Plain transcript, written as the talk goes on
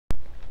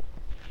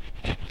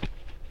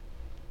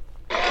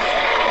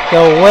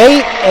The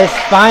wait is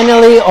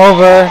finally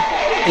over.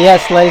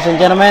 Yes, ladies and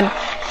gentlemen,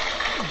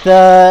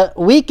 the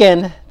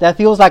weekend that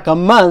feels like a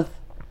month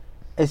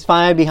is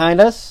finally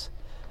behind us.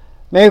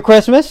 Merry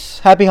Christmas,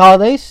 Happy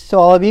Holidays to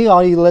all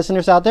you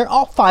listeners out there,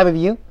 all 5 of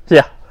you.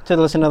 Yeah. To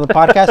listen to the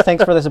podcast.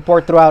 Thanks for the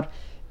support throughout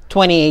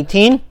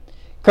 2018.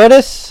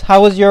 Curtis,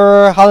 how was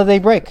your holiday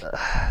break?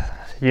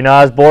 You know,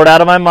 I was bored out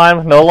of my mind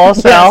with no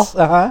Los Yes,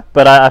 Al,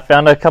 but I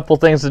found a couple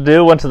things to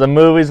do. Went to the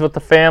movies with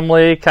the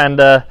family, kind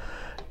of,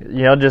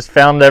 just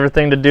found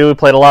everything to do. We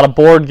played a lot of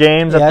board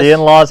games at the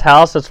in-laws'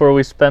 house. That's where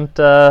we spent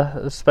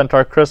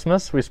our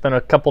Christmas. We spent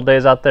a couple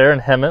days out there in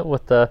Hemet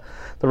with the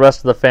rest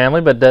of the family.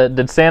 But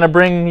did Santa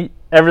bring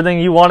everything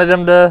you wanted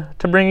him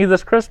to bring you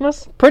this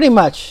Christmas? Pretty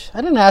much.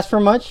 I didn't ask for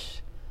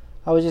much.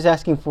 I was just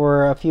asking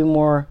for a few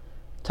more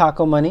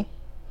taco money.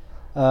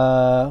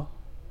 What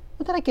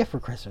did I get for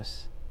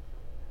Christmas?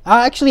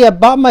 I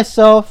bought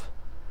myself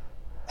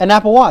an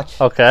Apple Watch.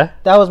 Okay.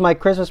 That was my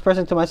Christmas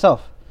present to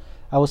myself.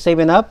 I was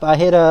saving up. I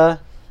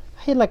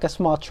hit like a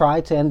small try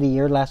to end the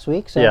year last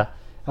week. So yeah.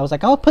 I was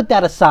like, I'll put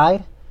that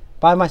aside,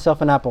 buy myself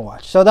an Apple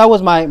Watch. So that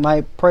was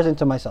my present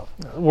to myself.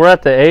 We're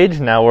at the age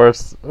now where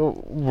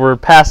we're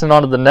passing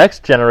on to the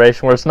next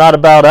generation where it's not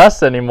about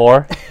us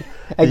anymore.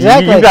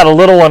 Exactly. You got a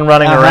little one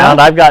running around.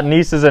 I've got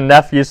nieces and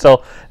nephews.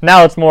 So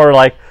now it's more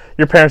like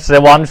your parents say,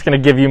 well, I'm just going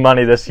to give you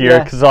money this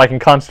year so I can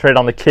concentrate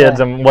on the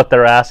kids and what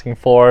they're asking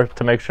for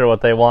to make sure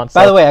what they want.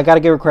 By the way, I got to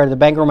give her credit. The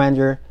banker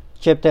manager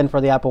chipped in for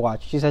the Apple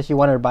Watch. She said she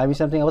wanted to buy me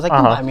something. I was like,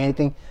 don't buy me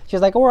anything.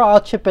 She's like,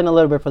 I'll chip in a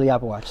little bit for the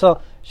Apple Watch.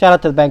 So shout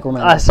out to the banker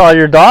manager. I saw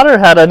your daughter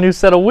had a new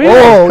set of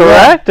wheels,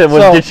 correct?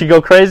 Yeah. Did she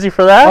go crazy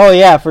for that? Oh,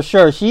 yeah, for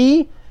sure.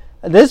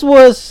 This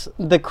was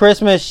the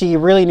Christmas she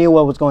really knew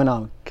what was going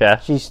on. Okay.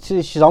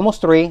 She's almost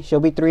 3.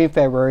 She'll be 3 in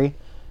February.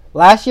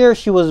 Last year,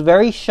 she was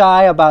very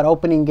shy about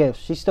opening gifts.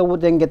 She still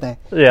didn't get the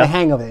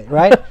hang of it,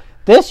 right?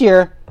 This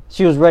year,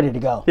 she was ready to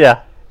go.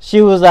 Yeah.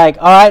 She was like,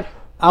 all right,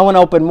 I want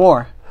to open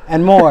more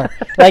and more.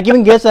 Like,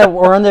 even gifts that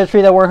were under the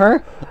tree that weren't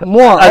her,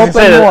 more.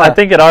 I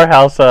think at our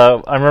house,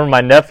 I remember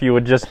my nephew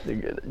would just,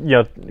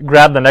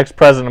 grab the next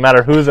present, no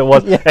matter whose it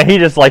was, and he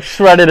just,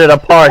 shredded it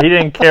apart. He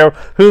didn't care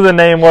who the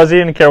name was. He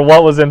didn't care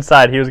what was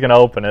inside. He was going to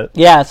open it.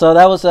 Yeah, so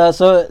that was,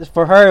 so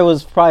for her, it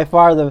was probably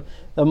far the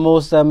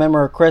most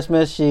memorable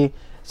Christmas.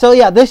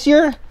 So, this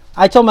year,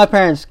 I told my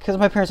parents, because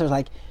my parents were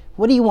like,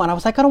 what do you want? I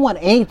was like, I don't want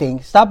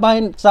anything. Stop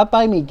buying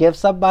me gifts.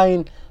 Stop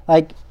buying,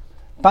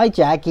 buy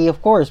Jackie,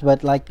 of course,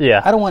 but, I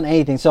don't want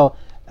anything. So,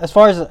 as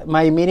far as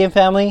my immediate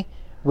family,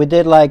 we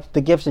did,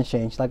 the gifts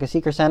exchange, like a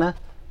Secret Santa.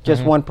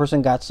 Just one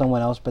person got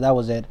someone else, but that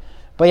was it.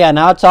 But,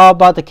 now it's all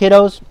about the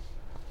kiddos.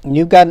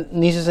 You've got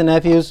nieces and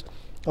nephews.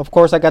 Of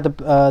course, I got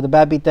the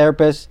Bad Beat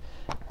Therapist.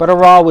 But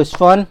overall, it was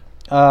fun.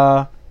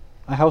 I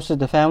hosted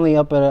the family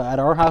up at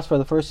our house for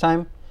the first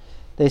time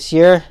this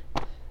year.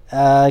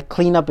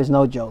 Cleanup is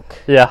no joke.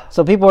 Yeah.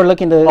 So people are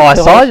looking to... I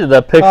saw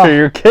the picture of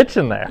your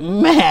kitchen there.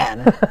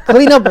 Man,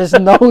 cleanup is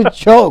no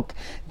joke,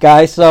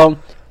 guys. So,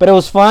 but it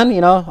was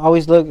fun,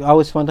 always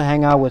fun to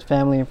hang out with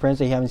family and friends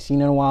that you haven't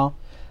seen in a while.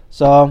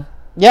 So,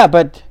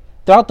 but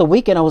throughout the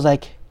weekend, I was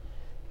like,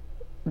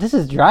 this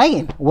is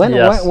dragging. When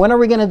are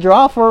we going to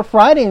draw for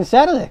Friday and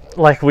Saturday?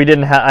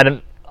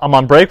 I'm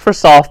on break for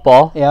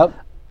softball. Yep.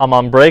 I'm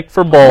on break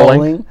for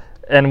bowling.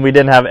 And we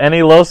didn't have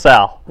any Los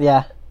Al.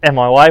 Yeah. And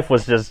my wife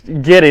was just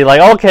giddy,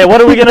 okay, what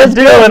are we going to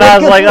do? And I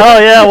was like, oh,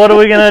 yeah, what are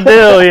we going to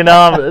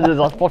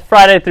do?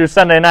 Friday through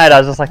Sunday night, I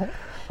was just like,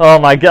 oh,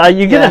 my God.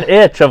 You get an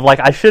itch of,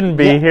 I shouldn't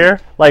be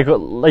here.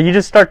 You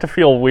just start to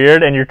feel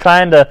weird, and you're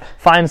trying to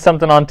find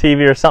something on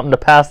TV or something to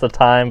pass the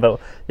time. But,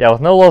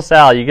 with no Los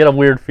Al, you get a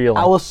weird feeling.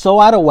 I was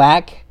so out of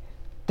whack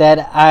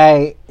that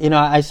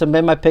I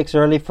submit my picks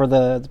early for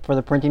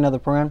the printing of the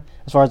program,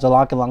 as far as the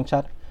lock and long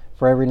shot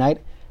for every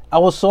night. I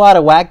was so out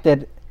of whack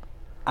that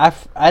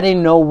I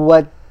didn't know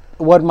what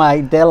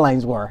my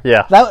deadlines were.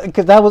 Yeah.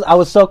 I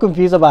was so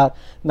confused about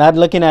not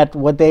looking at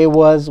what day it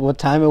was, what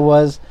time it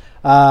was.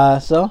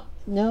 So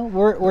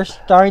we're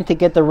starting to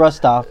get the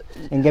rust off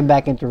and get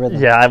back into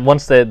rhythm. Yeah.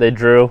 Once they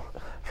drew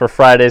for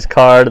Friday's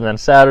card, and then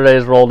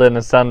Saturday's rolled in,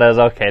 and Sunday's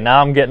okay.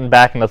 Now I'm getting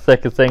back in the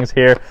thick of things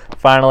here.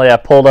 Finally, I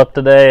pulled up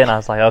today, and I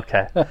was like,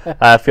 okay,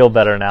 I feel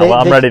better now.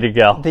 I'm ready to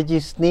go. Did you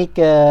sneak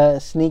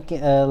a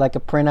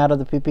print out of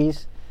the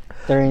PPs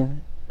during?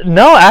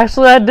 No,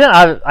 actually I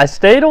didn't. I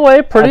stayed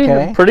away pretty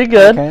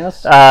good. Okay,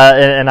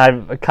 and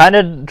I kind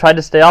of tried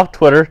to stay off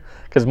Twitter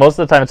because most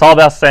of the time it's all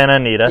about Santa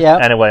Anita.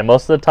 Yep. Anyway,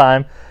 most of the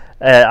time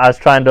I was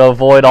trying to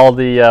avoid all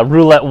the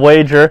roulette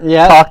wager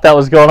talk that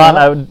was going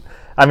on.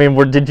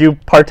 Did you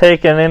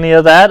partake in any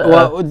of that?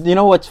 Well, you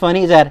know what's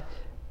funny is that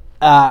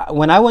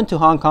when I went to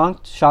Hong Kong,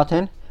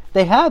 Shawton,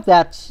 they have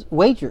that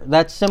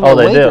similar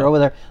wager over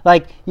there.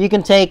 You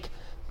can take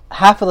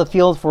half of the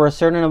field for a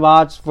certain amount of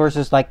odds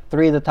versus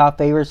 3 of the top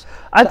favorites.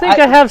 I think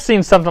I have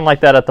seen something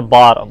like that at the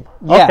bottom.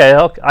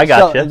 Yeah. Okay, I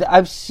got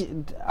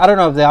you. I don't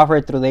know if they offer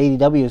it through the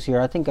ADWs here.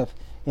 I think a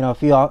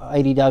few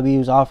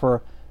ADWs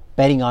offer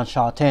betting on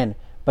Shaw 10,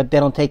 but they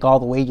don't take all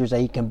the wagers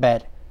that you can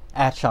bet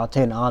at Shaw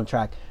 10 on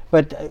track.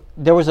 But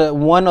there was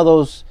one of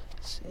those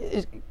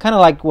it's kind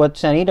of like what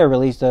Santa Anita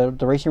released, the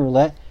racing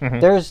roulette.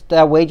 There's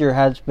that wager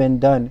has been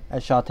done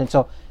at Shawton,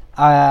 so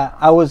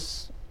I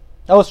was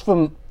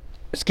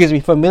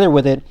familiar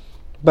with it,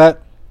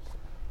 but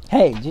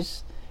hey,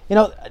 just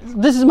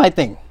this is my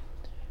thing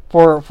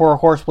for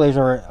horse players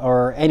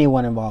or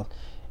anyone involved.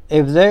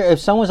 If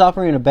someone's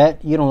offering a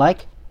bet you don't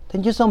like,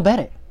 then just don't bet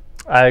it.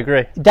 I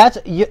agree.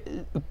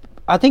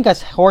 I think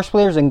as horse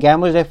players and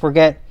gamblers, they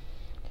forget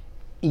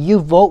you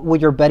vote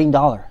with your betting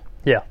dollar.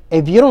 Yeah.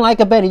 If you don't like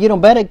a bet and you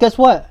don't bet it, guess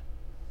what?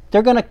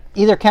 They're going to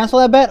either cancel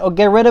that bet or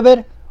get rid of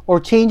it or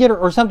change it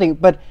or something.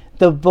 But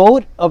the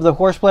vote of the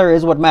horse player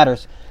is what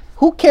matters.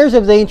 Who cares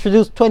if they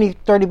introduce 20,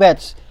 30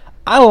 bets?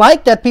 I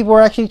like that people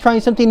are actually trying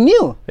something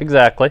new.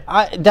 Exactly.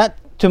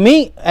 To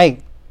me, hey,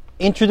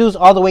 introduce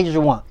all the wagers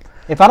you want.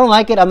 If I don't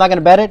like it, I'm not going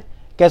to bet it.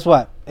 Guess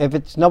what?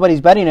 If nobody's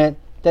betting it,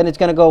 then it's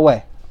going to go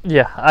away.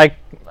 Yeah,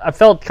 I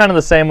felt kind of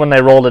the same when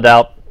they rolled it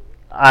out.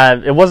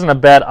 It wasn't a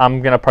bet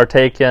I'm going to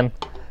partake in.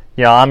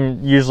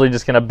 I'm usually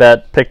just going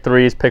to pick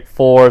threes, pick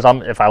fours.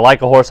 If I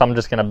like a horse, I'm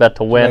just going to bet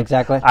to win.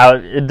 Exactly.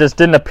 It just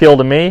didn't appeal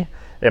to me.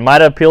 It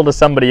might have appealed to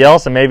somebody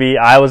else, and maybe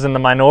I was in the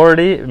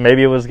minority.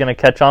 Maybe it was going to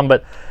catch on,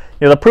 but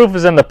the proof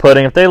is in the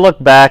pudding. If they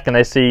look back and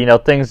they see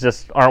things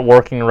just aren't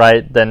working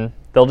right, then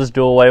they'll just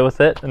do away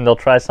with it and they'll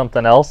try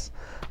something else.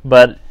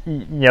 But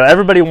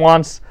everybody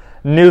wants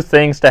new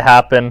things to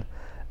happen.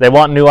 They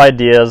want new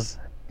ideas.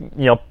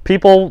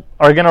 People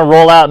are going to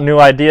roll out new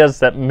ideas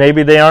that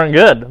maybe they aren't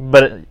good,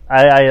 but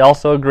I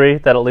also agree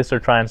that at least they're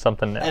trying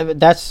something new.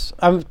 That's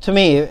to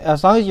me,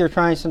 as long as you're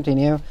trying something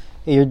new,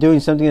 you're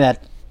doing something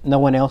that no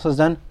one else has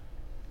done.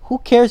 Who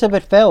cares if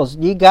it fails?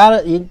 You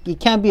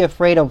can't be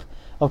afraid of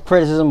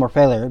criticism or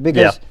failure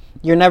because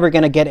you're never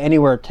going to get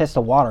anywhere to test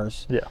the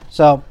waters. Yeah.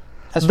 So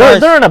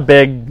they're in a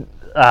big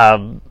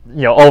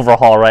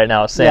overhaul right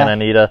now at Santa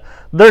Anita.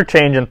 They're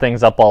changing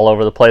things up all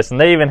over the place, and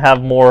they even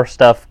have more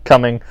stuff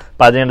coming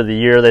by the end of the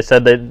year. They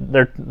said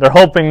they're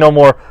hoping no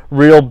more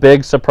real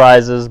big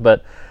surprises,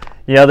 but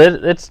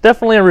it's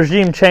definitely a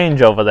regime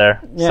change over there.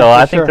 Yeah, so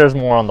I think there's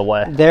more on the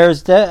way.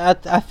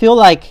 I feel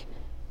like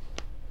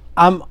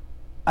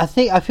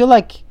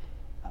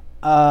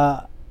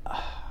how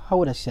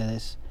would I say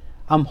this?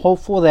 I'm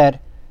hopeful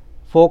that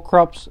foal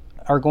crops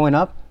are going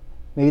up.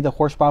 Maybe the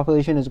horse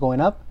population is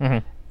going up.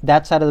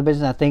 That side of the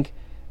business, I think,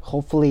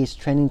 hopefully is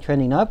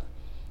trending up.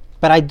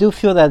 But I do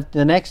feel that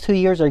the next 2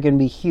 years are going to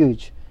be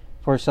huge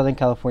for Southern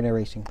California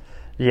racing.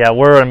 Yeah,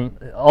 we're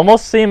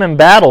almost seem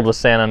embattled with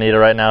Santa Anita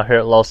right now here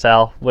at Los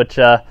Al, which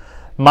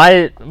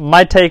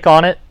my take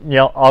on it,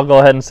 I'll go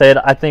ahead and say it.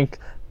 I think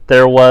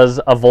there was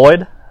a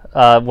void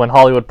when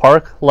Hollywood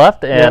Park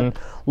left, and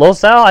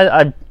Los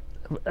Al,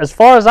 as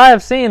far as I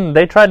have seen,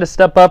 they tried to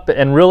step up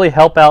and really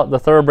help out the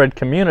thoroughbred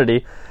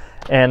community.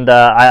 And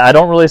I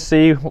don't really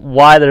see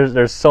why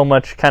there's so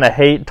much kind of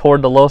hate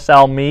toward the Los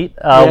Al meet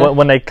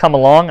when they come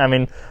along. I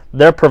mean,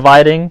 they're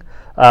providing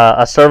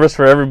a service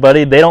for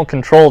everybody. They don't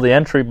control the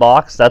entry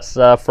box. That's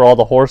for all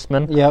the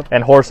horsemen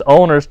and horse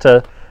owners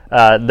to.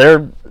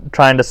 They're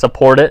trying to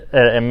support it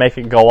and make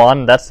it go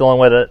on. That's the only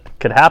way that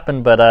could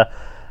happen. But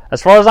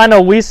as far as I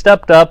know, we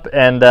stepped up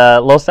and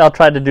Los Al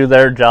tried to do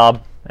their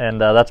job,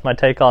 and that's my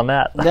take on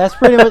that. That's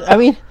pretty much. I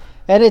mean,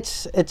 and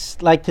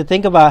it's like to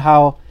think about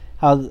how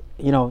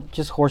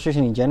just horse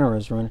racing in general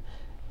is run.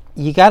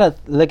 You gotta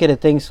look at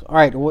it. Things. All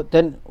right.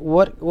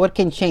 What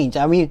can change?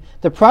 I mean,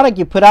 the product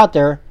you put out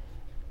there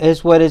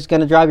is what is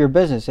going to drive your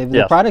business. If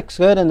the product's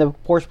good and the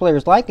horse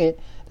players like it,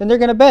 then they're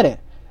going to bet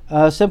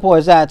it. Simple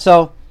as that.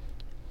 So,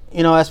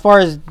 as far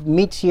as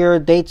meets here,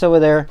 dates over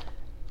there,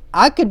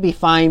 I could be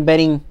fine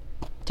betting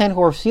 10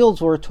 horse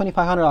fields or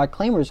 $2,500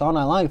 claimers all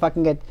night long if I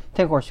can get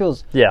 10 horse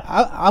fields. Yeah.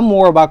 I'm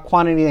more about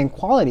quantity than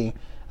quality.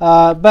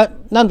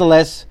 But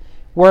nonetheless,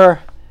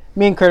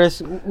 me and Curtis,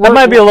 that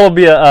might be a little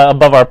bit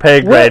above our pay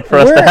grade for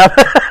us to have.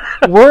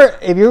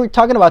 If you're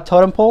talking about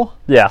totem pole,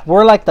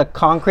 we're like the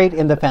concrete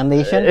in the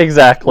foundation.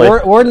 Exactly.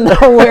 We're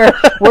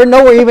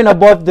nowhere even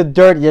above the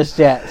dirt just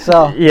yet.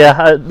 So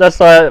that's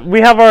why we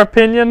have our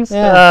opinions.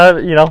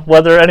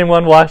 Whether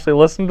anyone will actually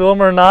listen to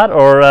them or not,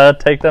 or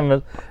take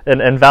them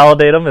and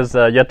validate them is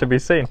yet to be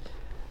seen.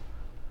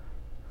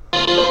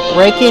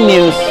 Breaking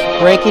news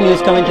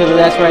coming to the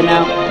desk right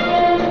now.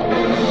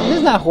 This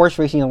is not horse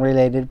racing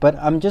related, but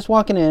I'm just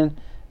walking in,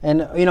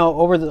 and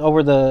over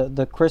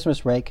the Christmas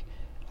break,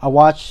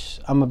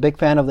 I'm a big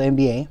fan of the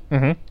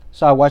NBA,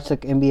 so I watch the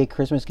NBA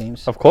Christmas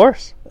games. Of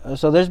course.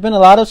 So there's been a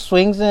lot of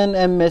swings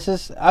and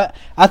misses.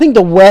 I think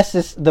the West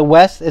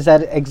is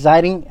as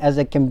exciting as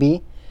it can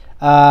be.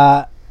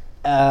 I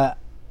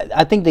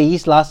think the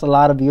East lost a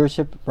lot of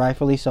viewership,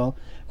 rightfully so,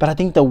 but I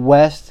think the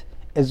West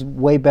is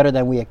way better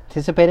than we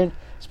anticipated,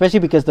 especially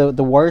because the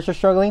Warriors are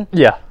struggling.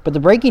 Yeah. But the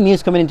breaking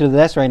news coming into the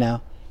desk right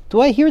now. Do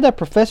I hear that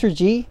Professor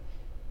G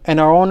and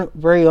our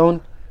very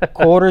own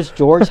Quarters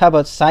George have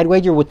a side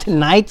wager with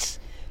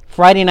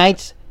Friday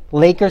night's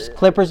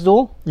Lakers-Clippers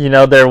duel?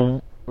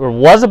 There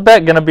was a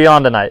bet going to be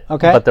on tonight,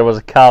 but there was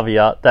a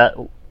caveat that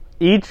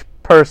each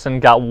person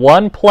got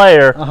one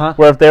player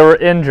where if they were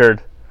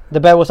injured, the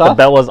bet was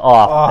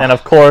off? And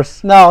of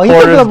course, no,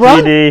 Quarters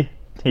GD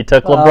He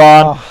took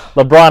LeBron.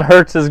 LeBron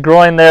hurts his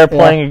groin there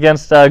playing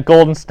against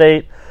Golden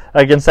State,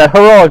 against that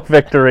heroic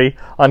victory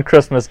on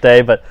Christmas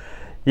Day. But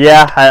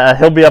yeah,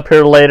 he'll be up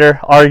here later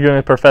arguing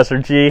with Professor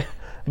G.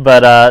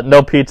 But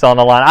no pizza on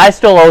the line. I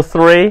still owe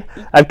 3.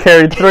 I've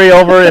carried 3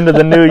 over into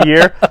the new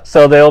year,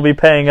 so they'll be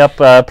paying up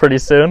pretty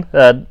soon.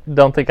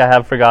 Don't think I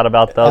have forgot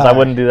about those. I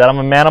wouldn't do that. I'm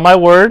a man of my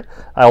word.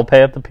 I will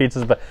pay up the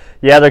pizzas. But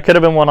yeah, there could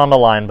have been one on the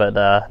line,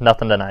 but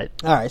nothing tonight.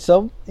 All right,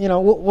 so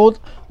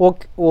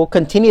we'll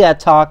continue that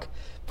talk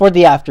for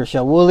the after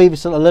show. We'll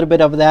leave a little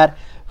bit of that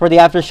for the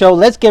after show.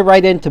 Let's get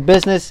right into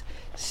business.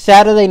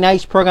 Saturday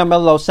night's program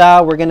of Los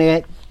Al. We're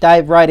gonna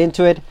dive right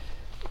into it.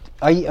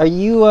 Are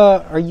you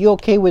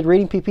okay with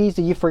reading PPs?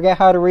 Did you forget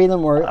how to read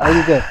them, or are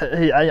you good?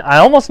 I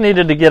almost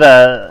needed to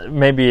get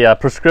maybe a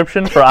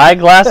prescription for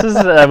eyeglasses.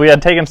 We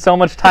had taken so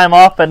much time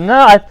off, but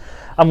no,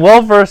 I'm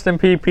well versed in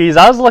PPs.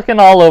 I was looking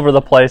all over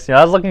the place.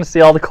 I was looking to see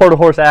all the quarter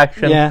horse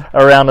action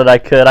around that I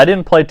could. I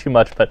didn't play too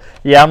much, but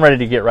yeah, I'm ready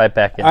to get right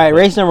back in. All right,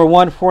 race number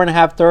 1,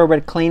 4.5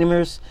 thoroughbred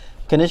claimers.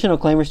 Conditional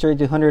claimers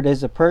 3200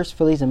 is the purse.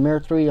 Fillies and mare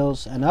 3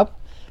 and up,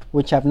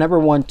 which have never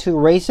won 2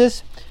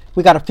 races.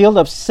 We got a field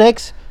of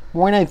 6.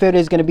 More 950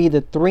 is going to be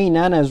the 3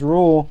 Nana's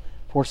Rule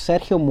for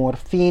Sergio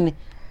Morfin.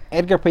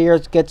 Edgar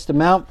Payers gets the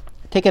mount.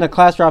 Taking a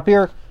class drop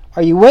here.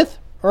 Are you with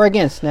or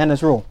against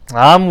Nana's Rule?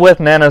 I'm with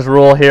Nana's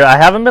Rule here. I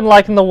haven't been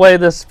liking the way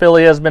this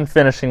filly has been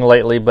finishing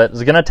lately, but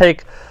it's going to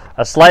take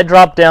a slight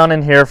drop down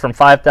in here from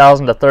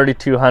 5,000 to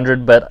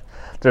 3,200, but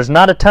there's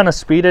not a ton of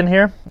speed in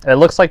here. It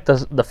looks like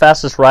the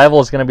fastest rival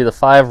is going to be the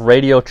 5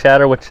 Radio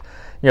Chatter, which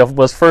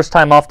was first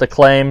time off the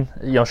claim,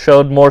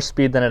 showed more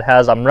speed than it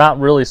has. I'm not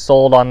really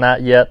sold on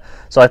that yet.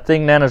 So I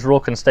think Nana's Rule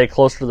can stay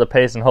closer to the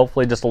pace, and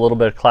hopefully just a little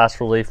bit of class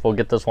relief will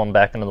get this one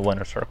back into the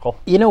winner's circle.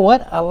 You know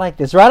what? I like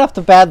this. Right off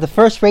the bat, the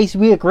first race,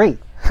 we agree.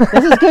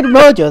 This is good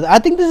mojo. I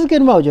think this is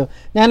good mojo.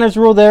 Nana's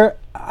Rule there,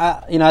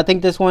 I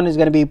think this one is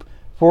going to be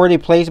forwardly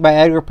placed by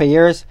Edgar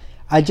Payers.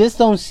 I just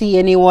don't see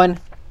anyone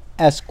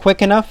as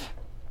quick enough,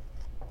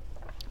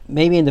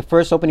 maybe in the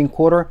first opening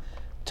quarter,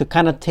 to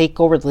kind of take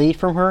over the lead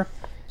from her.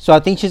 So I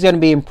think she's going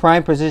to be in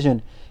prime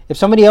position. If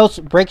somebody else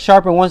breaks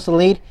sharp and wants to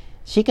lead,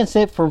 she can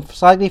sit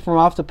slightly from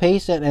off the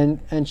pace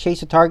and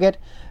chase a target.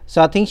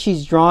 So I think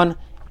she's drawn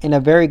in a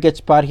very good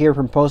spot here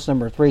from post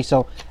number 3.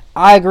 So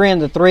I agree on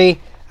the 3.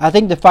 I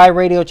think the 5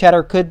 Radio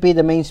Chatter could be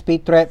the main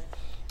speed threat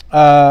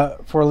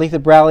for Letha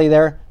Bradley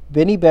there.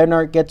 Vinny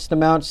Bernard gets the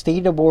mount,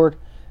 stays aboard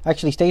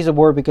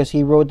because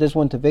he rode this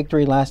one to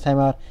victory last time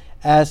out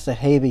as the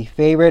heavy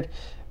favorite.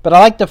 But I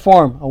like the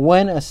form. A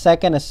win, a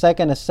second, a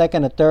second, a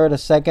second, a third, a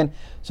second.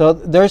 So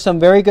there's some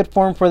very good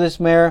form for this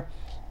mare.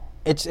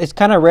 It's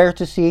kind of rare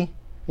to see,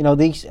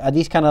 these at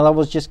these kind of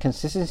levels, just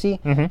consistency.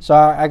 Mm-hmm. So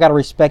I got to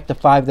respect the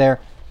 5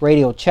 there,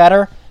 Radio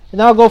Chatter.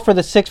 And I'll go for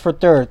the 6 for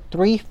third.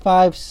 3,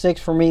 5,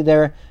 6 for me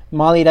there.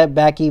 Molly that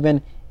back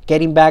even.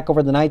 Getting back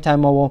over the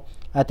nighttime mobile,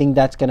 I think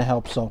that's going to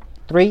help. So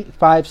 3,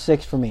 5,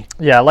 6 for me.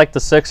 Yeah, I like the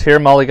 6 here.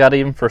 Molly got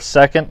even for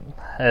second.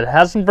 It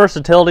has some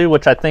versatility,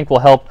 which I think will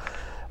help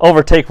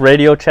overtake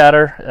Radio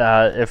Chatter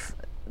if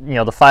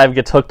the 5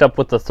 gets hooked up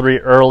with the 3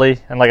 early.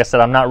 And like I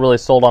said, I'm not really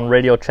sold on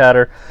Radio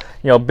Chatter.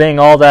 Being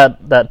all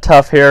that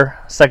tough here,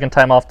 second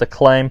time off the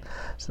claim.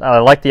 I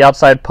like the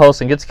outside post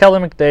and gets Kelly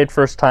McDade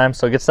first time,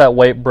 so it gets that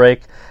weight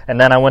break.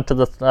 And then I went to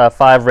the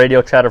 5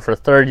 Radio Chatter for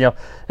third.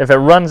 If it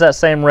runs that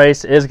same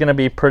race, it is going to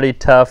be pretty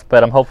tough,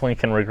 but I'm hoping it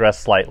can regress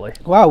slightly.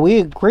 Wow, we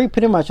agree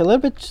pretty much. A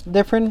little bit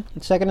different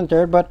in second and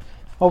third, but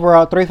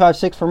overall 3, 5,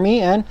 6 for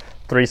me and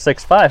 3,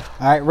 6, 5.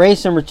 All right,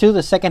 race number 2,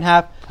 the second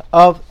half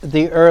of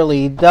the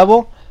early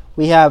double.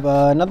 We have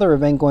another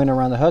event going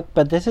around the hook,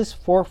 but this is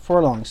 4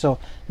 furlongs. So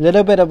a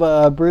little bit of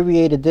a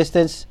abbreviated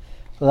distance.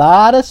 A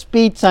lot of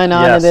speed sign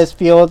on in this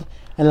field.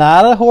 And a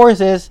lot of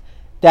horses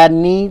that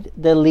need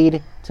the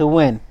lead to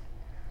win.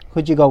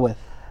 Who'd you go with?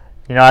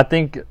 I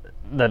think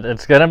that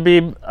it's going to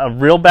be a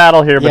real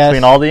battle here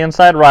between all the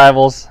inside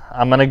rivals.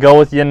 I'm going to go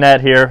with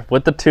Yannette here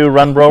with the 2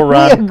 Run Bro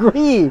Run. We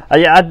agree.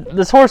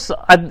 This horse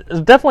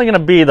is definitely going to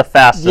be the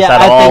fastest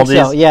out of all these.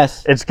 So,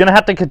 yes. It's going to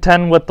have to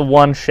contend with the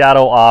 1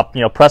 Shadow Op,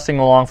 pressing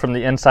along from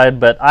the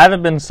inside. But I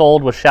haven't been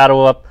sold with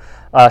Shadow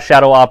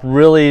Op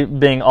really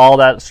being all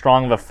that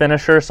strong of a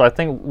finisher. So I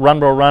think Run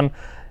Bro Run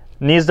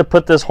needs to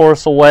put this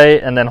horse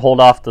away and then hold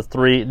off the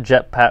 3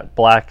 Jetpack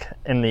Black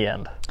in the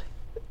end.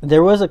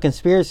 There was a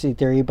conspiracy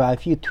theory by a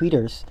few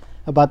tweeters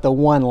about the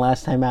 1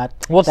 last time out.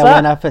 What's that?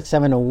 Went up at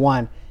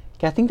 7-1.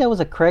 I think that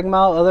was a Craig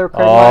Mile,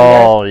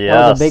 Oh, yes.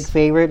 That was a big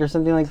favorite or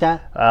something like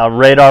that.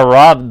 Radar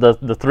Rob, the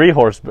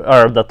 3-horse,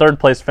 or the 3rd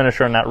place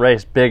finisher in that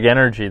race, Big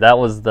Energy. That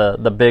was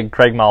the big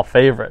Craig Mile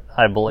favorite,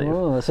 I believe.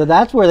 Oh, so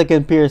that's where the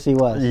conspiracy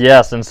was.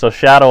 Yes, and so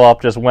Shadow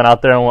Up just went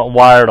out there and went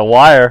wire to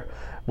wire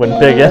when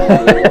Big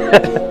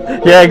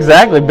Yeah,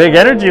 exactly. Big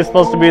Energy is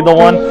supposed to be the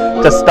one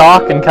to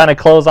stalk and kind of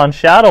close on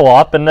Shadow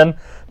Up, and then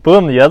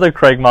boom, the other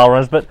Craig Mile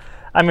runs. But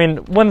I mean,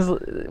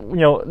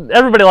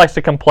 everybody likes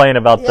to complain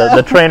about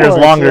the trainer's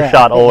longer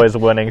shot always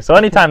winning. So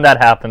anytime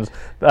that happens,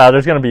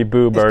 there's going to be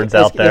boo birds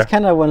out there. It's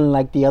kind of when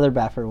like the other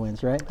baffer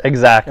wins, right?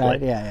 Exactly.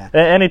 Right, yeah.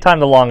 Anytime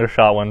the longer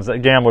shot wins,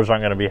 gamblers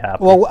aren't going to be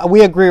happy. Well,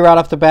 we agree right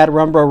off the bat.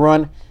 Rumbo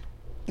Run.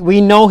 We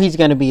know he's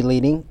going to be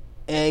leading.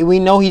 We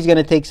know he's going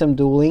to take some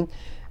dueling.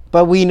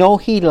 But we know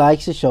he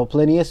likes to show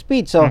plenty of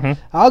speed. So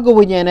I'll go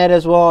with Yanet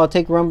as well. I'll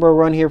take Rumbo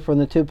Run here from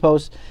the 2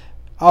 posts.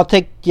 I'll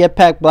take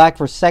Jetpack Black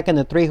for second,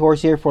 the 3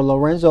 horse here for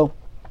Lorenzo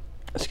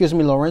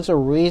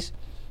Ruiz.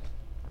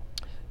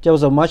 There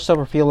was a much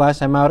tougher field last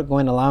time out,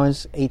 going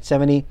allowance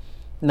 870.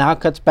 Now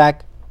cuts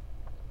back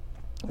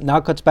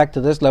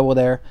to this level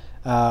there.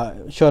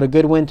 Showed a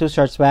good win, 2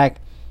 starts back.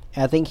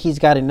 I think he's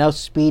got enough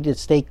speed to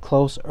stay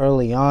close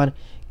early on.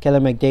 Kelly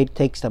McDade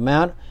takes them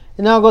out.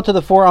 And now I'll go to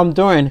the 4,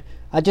 Duran.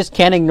 I just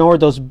can't ignore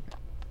those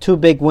 2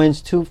 big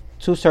wins, 2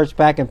 starts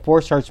back and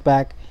 4 starts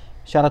back.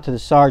 Shout out to the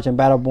Sarge and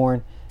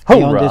Battleborn. He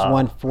owned this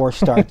one 4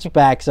 starts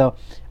back. So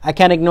I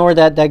can't ignore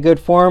that good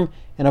form.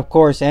 And, of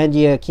course,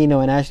 Angie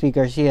Aquino and Ashley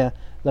Garcia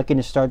looking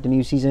to start the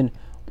new season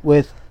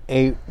with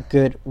a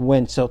good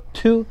win. So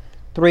 2,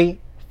 3,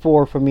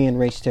 4 for me in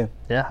race 2.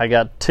 Yeah, I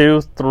got 2,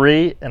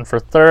 3. And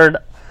for third,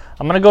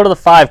 I'm going to go to the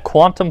 5,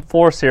 Quantum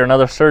Force here,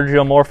 another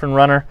Sergio Morfin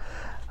runner.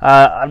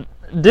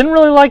 Didn't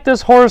really like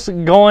this horse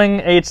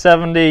going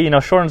 870.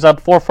 Shortens up.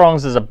 4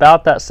 furlongs is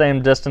about that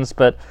same distance,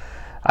 but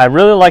I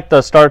really like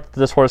the start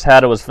this horse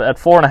had. It was at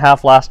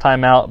 4.5 last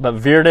time out, but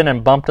veered in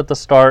and bumped at the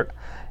start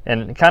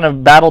and kind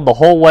of battled the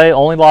whole way,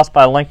 only lost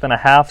by a length and a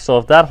half. So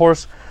if that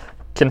horse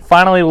can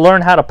finally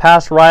learn how to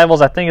pass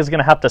rivals, I think he's going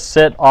to have to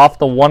sit off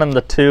the 1 and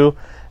the 2,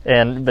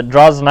 but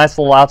draws a nice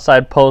little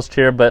outside post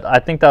here. But I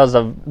think that was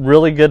a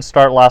really good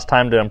start last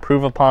time to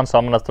improve upon, so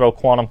I'm going to throw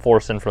Quantum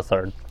Force in for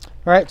third.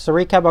 All right, so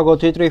recap, I'll go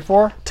 2, 3,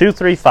 4. 2,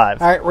 3,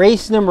 5. All right,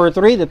 race number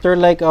 3, the third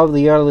leg of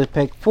the early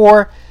pick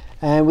 4.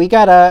 And we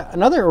got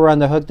another around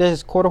the hook. This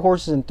is quarter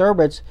horses and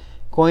thoroughbreds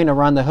going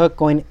around the hook,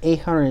 going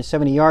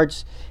 870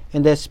 yards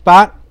in this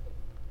spot.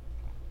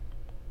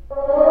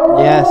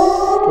 Yes,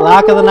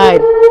 lock of the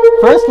night.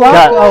 First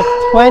lock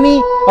of 20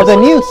 of the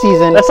new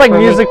season. That's like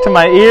music to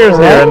my ears,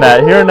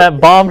 right? hearing that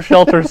bomb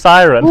shelter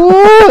siren.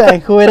 Ooh,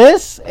 and who it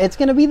is? It's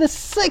going to be the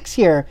 6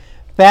 here.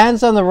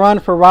 Fans on the run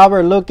for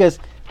Robert Lucas.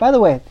 By the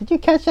way, did you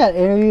catch that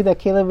interview that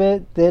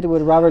Caleb did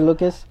with Robert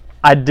Lucas?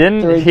 I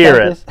didn't hear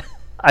it.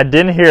 I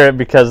didn't hear it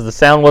because the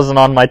sound wasn't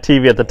on my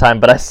TV at the time,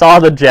 but I saw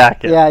the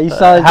jacket. Yeah, you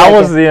saw the jacket. How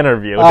was the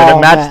interview? Did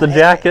it match the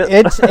jacket?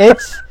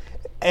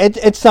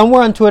 It's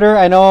somewhere on Twitter.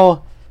 I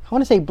know, I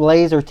want to say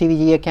Blaze or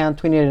TVG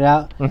account tweeted it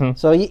out.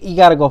 So you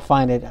got to go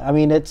find it. I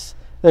mean, there's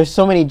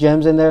so many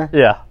gems in there.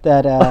 Yeah.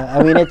 That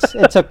I mean,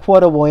 it's a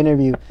quotable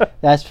interview.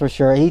 That's for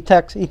sure. He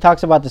talks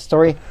about the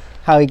story,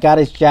 how he got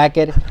his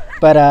jacket,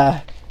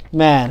 but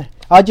man,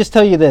 I'll just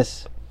tell you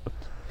this.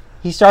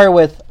 He started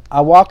with,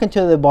 I walk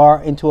into a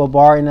bar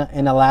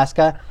in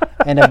Alaska,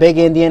 and a big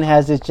Indian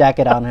has his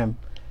jacket on him.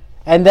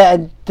 And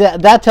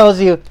that tells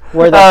you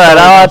where that. All right,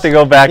 I'll have to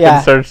go back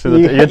and search.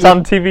 It's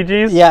on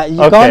TVGs? Yeah, you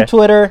go on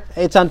Twitter.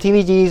 It's on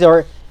TVGs,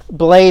 or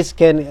Blaze,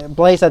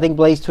 I think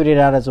Blaze tweeted it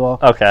out as well.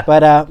 Okay.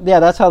 But yeah,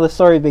 that's how the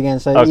story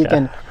begins. So you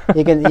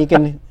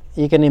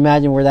can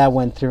imagine where that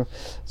went through.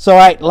 So all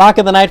right, lock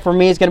of the night for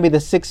me is going to be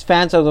the 6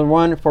 Fans of the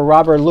Run for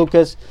Robert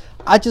Lucas.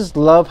 I just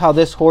love how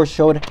this horse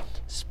showed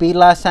speed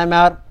last time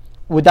out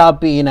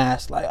without being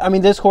asked. I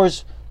mean, this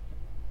horse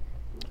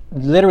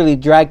literally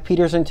dragged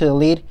Peterson to the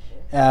lead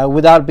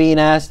without being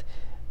asked.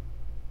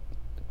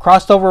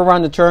 Crossed over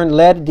around the turn,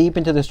 led deep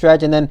into the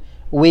stretch, and then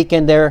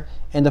weakened there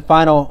in the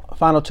final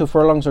 2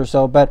 furlongs or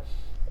so. But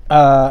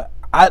I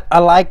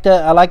like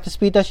the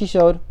speed that he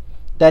showed.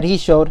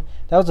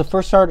 That was the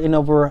first start in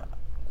over,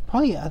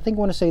 probably, I think I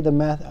want to say the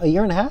math, a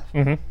year and a half.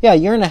 Yeah, a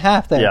year and a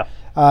half there.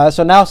 Yeah.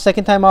 So now,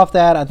 second time off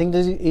that, I think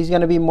he's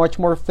going to be much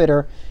more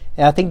fitter.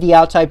 And I think the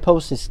outside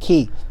post is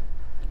key,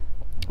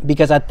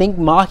 because I think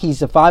Mahi's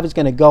the 5 is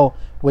going to go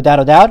without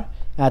a doubt.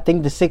 And I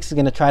think the 6 is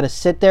going to try to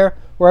sit there.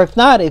 Or if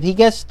not, if he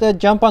gets the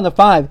jump on the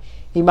 5,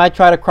 he might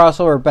try to cross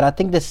over. But I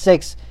think the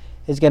 6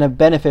 is going to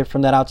benefit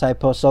from that outside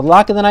post. So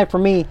lock of the night for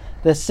me,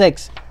 the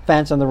 6,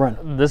 Fans on the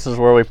Run. This is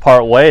where we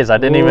part ways. I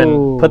didn't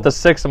even put the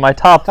 6 in my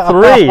top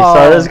 3,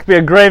 so this could be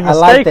a grave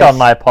mistake on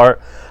my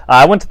part.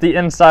 I went to the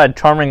inside,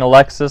 Charming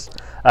Alexis,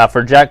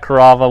 for Jack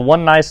Carava.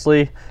 Won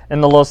nicely in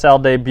the Los Al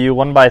debut,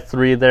 won by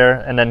 3 there,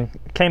 and then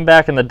came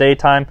back in the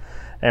daytime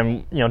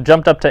and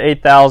jumped up to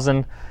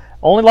 8,000.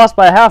 Only lost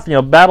by a half.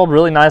 Battled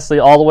really nicely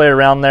all the way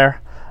around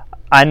there.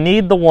 I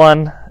need the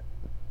 1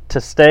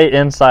 to stay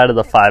inside of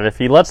the 5. If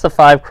he lets the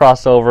 5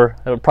 cross over,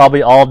 it would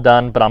probably all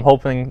done. But I'm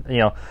hoping,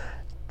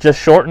 just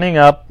shortening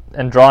up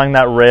and drawing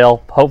that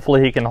rail.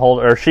 Hopefully he can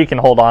hold, or she can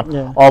hold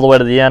on all the way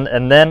to the end.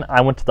 And then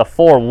I went to the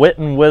 4, Wit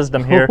and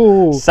Wisdom here.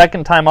 Ooh.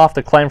 Second time off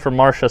the claim for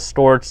Marcia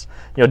Storts.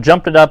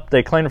 Jumped it up.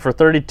 They claimed it for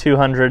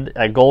 3,200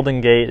 at Golden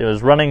Gate. It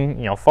was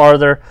running,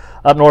 farther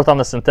up north on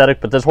the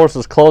synthetic, but this horse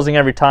was closing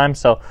every time.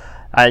 So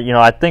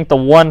I think the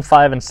 1,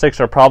 5, and 6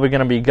 are probably going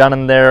to be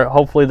gunning there.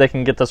 Hopefully they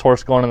can get this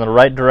horse going in the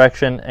right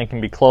direction and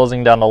can be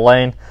closing down the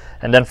lane.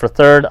 And then for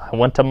third, I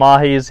went to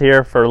Mahi's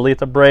here for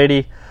Letha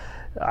Brady.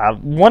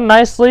 Won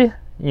nicely.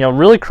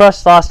 Really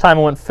crushed last time.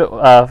 I went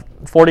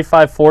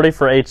 45-40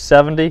 for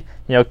H70.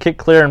 Kick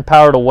clear and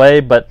powered away,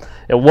 but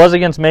it was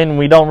against Maiden.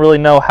 We don't really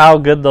know how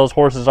good those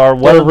horses are.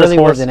 There really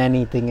wasn't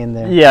anything in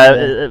there.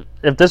 Yeah,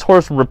 if this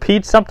horse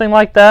repeats something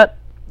like that,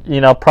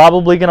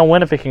 probably going to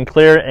win if it can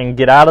clear and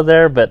get out of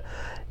there. But,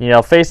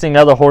 facing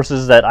other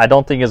horses that I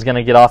don't think is going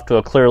to get off to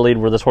a clear lead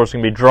where this horse is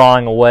going to be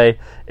drawing away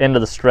into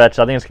the stretch,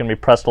 I think it's going to be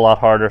pressed a lot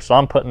harder. So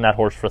I'm putting that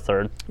horse for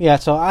third. Yeah,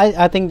 so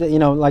I think that,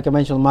 like I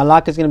mentioned, my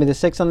lock is going to be the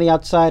 6 on the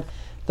outside.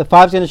 The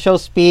 5 is going to show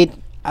speed.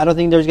 I don't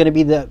think there's going to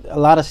be a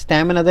lot of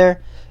stamina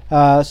there.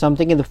 So I'm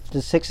thinking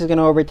the 6 is going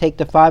to overtake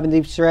the 5 in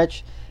the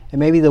stretch. And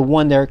maybe the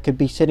 1 there could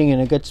be sitting in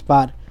a good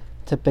spot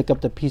to pick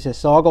up the pieces.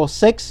 So I'll go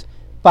 6,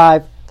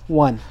 5,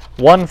 1.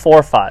 1,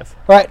 4, 5.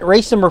 All right,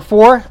 race number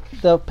 4,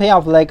 the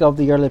payoff leg of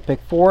the early pick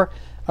 4.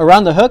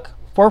 Around the hook,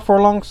 4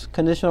 furlongs,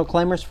 conditional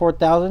claimers,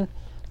 4,000,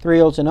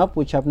 3-year-olds and up,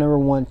 which have never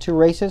won 2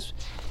 races.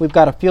 We've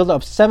got a field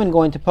of 7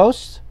 going to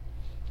post.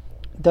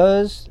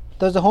 Does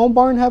the home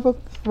barn have a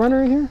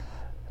runner here?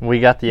 We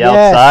got the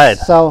outside.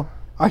 So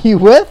are you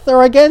with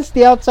or against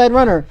the outside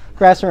runner,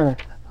 Grass Runner?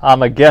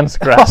 I'm against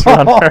Grass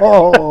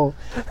Runner.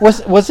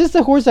 Was this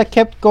the horse that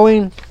kept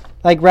going,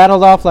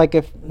 rattled off?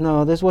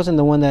 No, this wasn't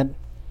the one that.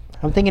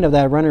 I'm thinking of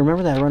that runner.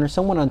 Remember that runner?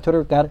 Someone on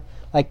Twitter got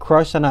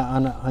crushed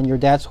on your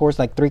dad's horse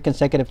 3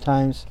 consecutive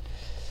times.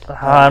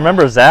 I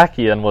remember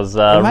Zakian was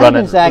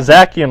running.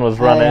 Zakian was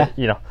running.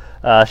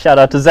 Yeah. Shout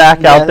out to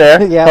Zach out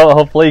there. Yeah.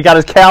 Hopefully he got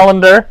his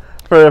calendar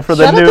for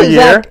the new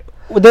year. Zach.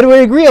 Did we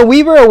agree a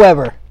Weaver or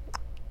Weber?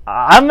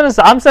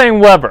 I'm saying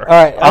Weber.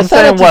 All right, I'm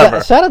saying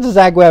Weber. Shout out to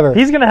Zach Weber.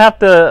 He's gonna have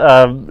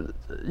to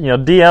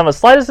DM us,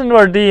 slide us into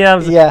our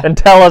DMs, and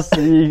tell us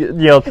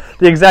the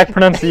exact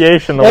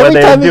pronunciation the way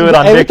they do it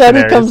on every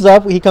dictionaries.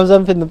 Time he comes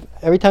up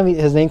every time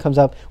his name comes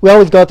up, we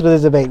always go through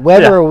this debate: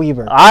 Weber or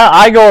Weaver.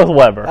 I go with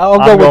Weber. I'll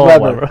go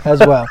with Weber as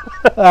well.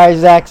 All right,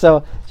 Zach.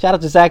 So shout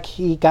out to Zach.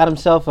 He got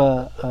himself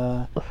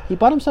he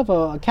bought himself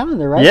a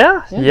calendar, right?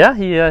 Yeah.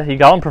 He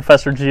got one.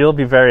 Professor G will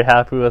be very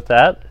happy with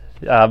that.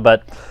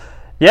 But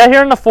yeah,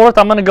 here in the 4th,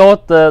 I'm going to go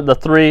with the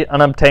 3,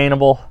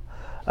 Unobtainable.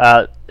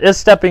 Is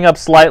stepping up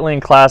slightly in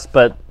class,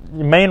 but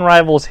main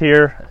rivals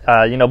here,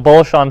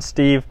 Bullish on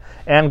Steve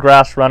and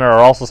Grass Runner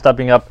are also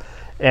stepping up,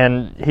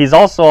 and he's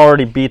also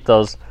already beat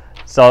those.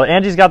 So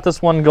Angie's got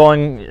this one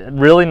going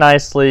really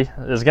nicely.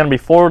 It's going to be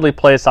forwardly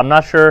placed. I'm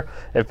not sure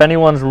if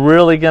anyone's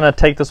really going to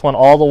take this one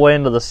all the way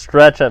into the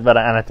stretch, and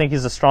I think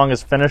he's the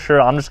strongest finisher.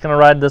 I'm just going to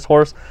ride this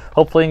horse.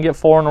 Hopefully he can get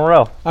 4 in a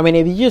row. I mean,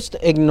 if you just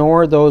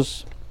ignore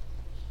those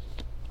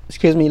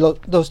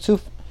 2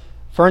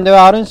 Ferndale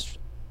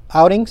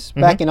outings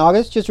back in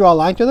August, just draw a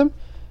line to them.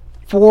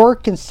 4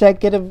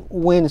 consecutive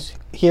wins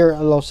here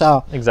at Los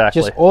Al.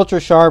 Exactly. Just ultra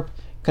sharp.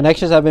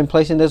 Connections have been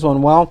placing this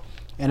one well,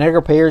 and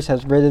Edgar Payers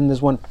has ridden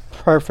this one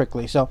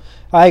perfectly. So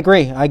I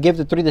agree. I give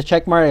the 3 the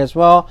check mark as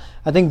well.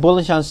 I think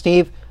Bullish on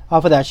Steve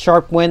off of that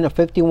sharp win of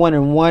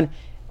 51-1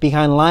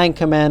 behind Lion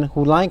Command.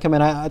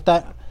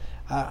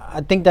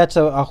 I think that's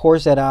a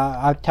horse that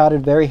I've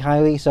touted very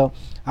highly. So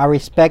I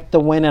respect the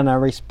win and I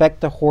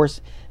respect the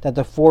horse that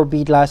the 4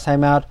 beat last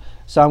time out.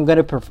 So I'm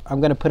gonna put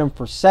him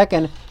for 2nd,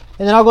 and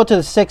then I'll go to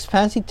the 6,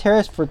 Fancy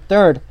Terrace, for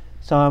 3rd.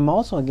 So I'm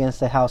also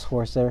against the house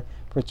horse there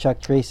for Chuck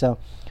Tree. So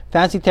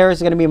Fancy Terrace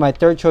is gonna be my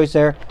 3rd choice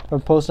there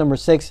from post number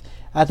 6.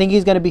 I think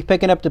he's gonna be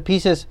picking up the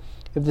pieces.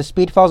 If the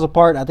speed falls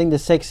apart, I think the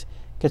 6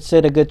 could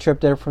sit a good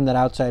trip there from that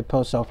outside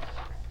post. So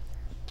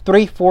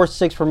 3, 4,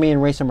 6 for me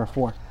in race number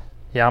 4.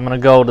 Yeah, I'm going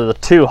to go to the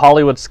 2,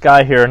 Hollywood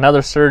Sky here.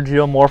 Another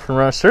Sergio Morphin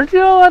runner.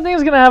 Sergio, I think,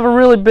 is going to have a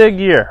really big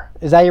year.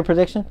 Is that your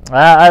prediction?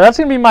 That's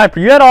going to be my...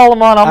 You had all of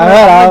them on. I'm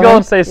going to go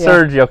and say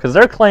Sergio because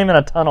they're claiming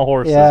a ton of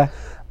horses. Yeah.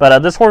 But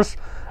this horse,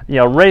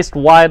 raced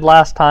wide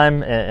last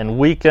time and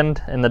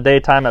weakened in the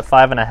daytime at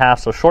 5.5,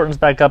 so shortens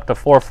back up to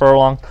 4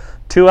 furlong.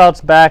 2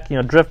 outs back,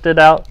 drifted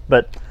out,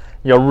 but,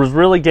 was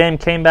really game,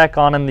 came back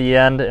on in the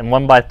end and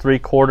won by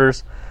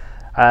 3/4.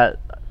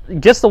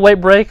 Gets the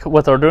weight break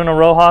with Orduna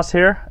Rojas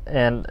here,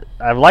 and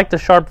I like the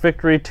sharp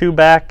victory. 2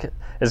 back,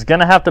 is going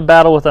to have to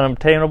battle with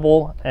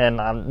Unobtainable,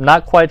 and I'm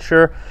not quite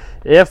sure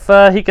if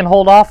he can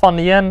hold off on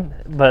the end,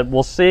 but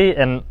we'll see.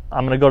 And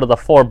I'm going to go to the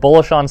 4,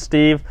 Bullish on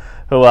Steve,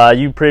 who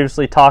you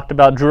previously talked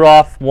about. Drew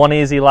off 1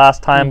 easy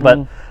last time,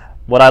 but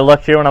what I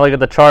look here when I look at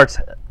the charts,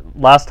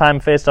 last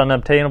time faced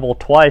Unobtainable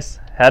twice,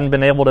 hadn't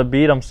been able to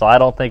beat him, so I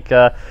don't think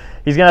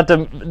he's going to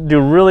have to do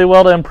really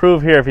well to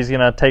improve here if he's going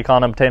to take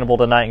on Obtainable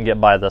tonight and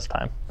get by this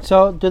time.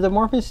 So, do the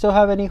Morphins still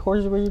have any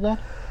horses with your dad?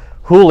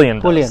 Julian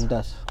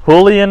does.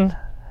 Julian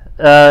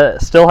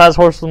still has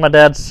horses with my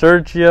dad.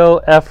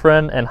 Sergio,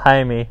 Efren, and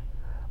Jaime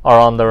are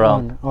on their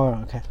own. Oh,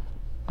 okay.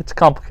 It's a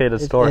complicated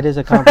story. It is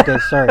a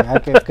complicated story. I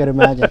could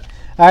imagine.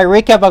 All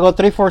right, recap. I'll go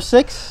 3, 4,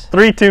 6.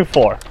 3, 2,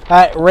 4. All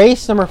right,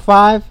 race number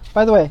 5.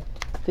 By the way,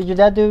 did your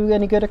dad do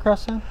any good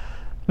across town?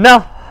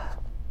 No.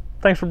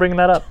 Thanks for bringing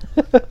that up.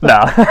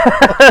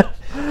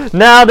 No.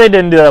 No, they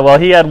didn't do that well.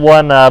 He had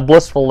one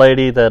Blissful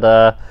Lady that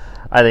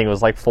I think it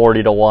was like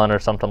 40-1 or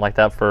something like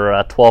that for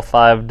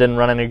 12.5. Didn't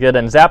run any good.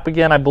 And Zap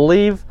Again, I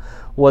believe,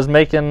 was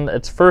making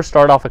its first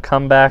start off a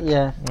comeback.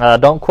 Yeah.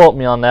 Don't quote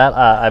me on that.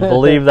 I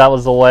believe that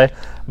was the way.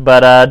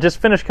 But just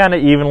finished kind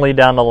of evenly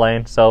down the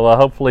lane. So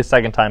hopefully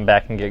second time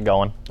back and get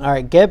going. All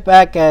right, get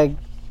back,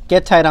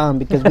 get tight on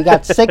because we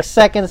got 6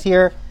 seconds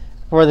here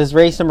for this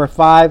race number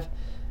 5.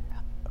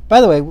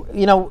 By the way,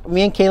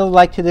 me and Caleb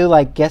like to do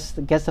guess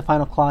the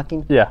final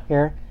clocking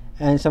here.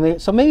 And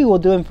so maybe we'll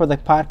do it for the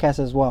podcast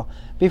as well.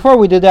 Before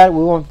we do that,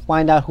 we want to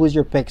find out who's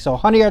your pick. So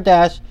 100-yard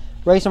dash,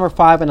 race number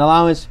 5, an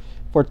allowance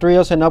for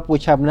 3-year-olds and up,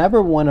 which have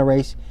never won a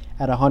race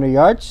at 100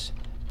 yards.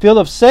 Field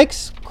of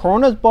 6,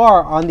 Corona's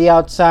Bar on the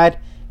outside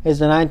is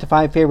the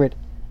 9-5 favorite.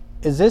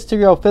 Is this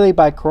 3-year-old filly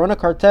by Corona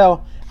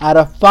Cartel out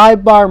of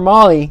 5-bar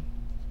Molly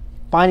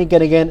finally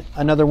going to get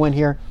another win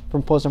here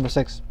from post number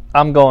 6?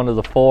 I'm going to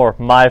the 4.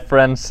 My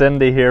friend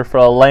Cindy here for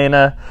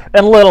Elena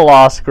and little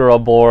Oscar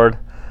aboard.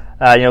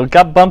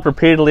 Got bumped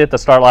repeatedly at the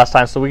start last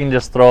time, so we can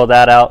just throw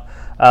that out.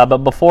 But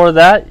before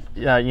that,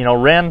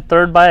 ran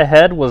third by a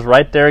head, was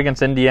right there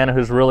against Indiana,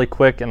 who's really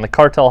quick, and the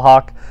Cartel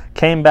Hawk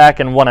came back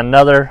and won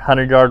another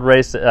 100-yard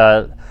race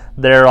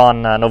there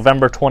on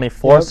November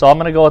 24th. Yep. So I'm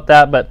going to go with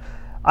that. But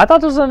I thought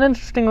this was an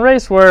interesting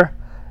race where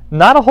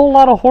not a whole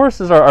lot of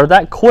horses are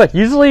that quick.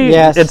 Usually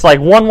it's like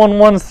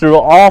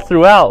 1-1-1s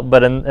throughout,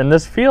 but in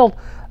this field,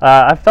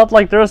 I felt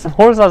like there were some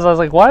horses. I was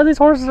like, why are these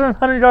horses in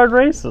 100-yard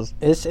races?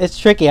 It's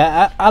tricky.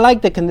 I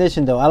like the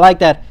condition though. I like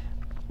that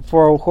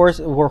for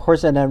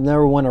horses that have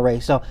never won a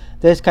race. So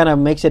this kind of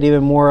makes it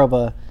even more of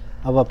a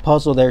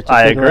puzzle there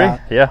to figure out.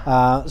 I agree.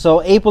 Yeah.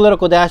 So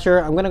Apolitical Dasher.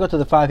 I'm going to go to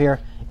the 5 here.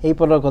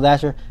 Apolitical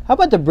Dasher. How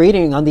about the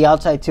breeding on the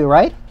outside too?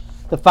 Right,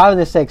 the 5 and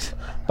the 6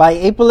 by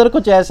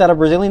Apolitical Jazz out of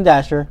Brazilian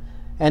Dasher.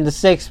 And the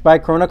 6 by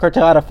Corona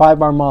Cartel out of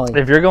 5-bar Molly.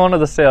 If you're going to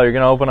the sale, you're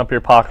going to open up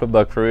your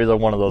pocketbook for either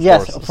one of those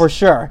horses. Yes, for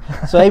sure.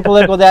 So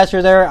Apolitical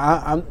Dasher there.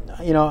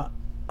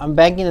 I'm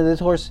banking that this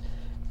horse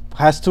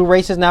has 2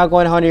 races now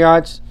going 100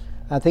 yards.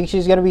 I think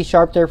she's going to be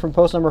sharp there from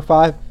post number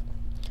 5.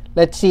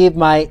 Let's see if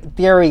my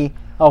theory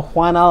of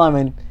Juan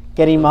Alaman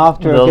getting off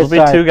to a good start. Those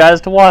will be 2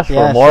 guys to watch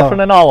for, Morphin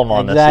and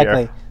Alaman this year.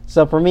 Exactly.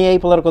 So for me,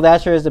 Apolitical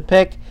Dasher is the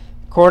pick.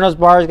 Corona's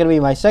Bar is going to be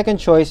my second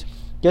choice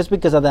just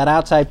because of that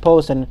outside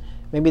post, and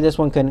maybe this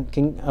one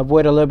can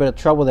avoid a little bit of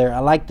trouble there. I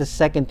like the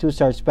second 2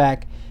 starts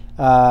back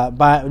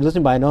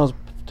by nose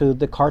to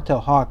the Cartel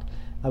Hawk.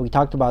 We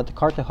talked about the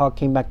Cartel Hawk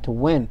came back to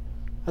win.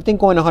 I think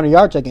going 100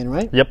 yards again,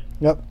 right? Yep.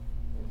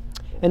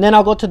 And then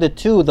I'll go to the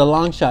 2, the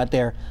long shot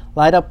there.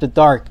 Light Up the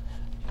Dark.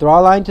 Draw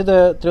a line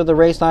through the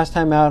race last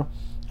time out.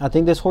 I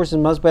think this horse is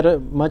much better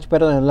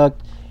than it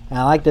looked. And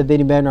I like that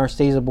Vinny Bernard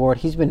stays aboard.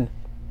 He's been,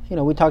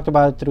 we talked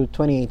about it through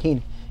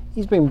 2018.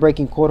 He's been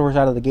breaking quarter horse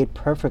out of the gate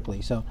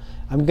perfectly. So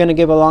I'm going to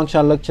give a long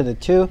shot look to the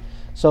 2.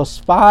 So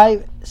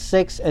 5,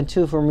 6, and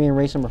 2 for me in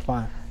race number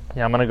 5.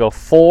 Yeah, I'm going to go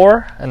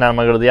 4, and then I'm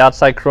going to go to the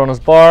outside Corona's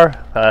Bar,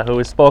 who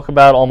we spoke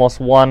about, almost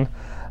won.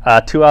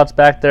 2 outs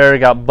back there,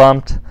 got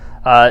bumped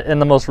in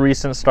the most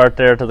recent start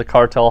there to the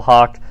Cartel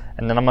Hawk.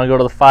 And then I'm going to go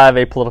to the 5,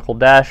 Apolitical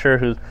Dasher,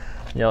 who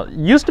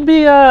used to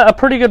be a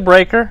pretty good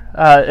breaker.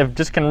 If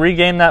just can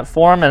regain that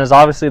form and is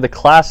obviously the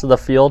class of the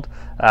field,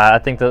 I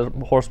think the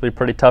horse will be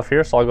pretty tough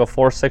here, so I'll go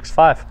 4, 6,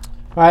 5. All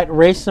right,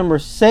 race number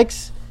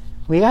 6.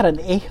 We got an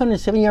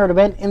 870-yard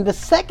event in the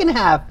second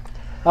half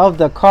of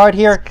the card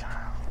here.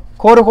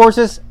 Quarter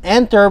horses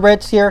and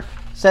thoroughbreds here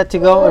set to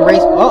go and race.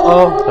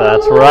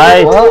 That's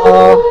right.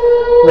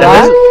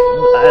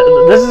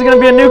 This is going to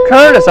be a new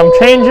Curtis. I'm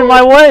changing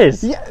my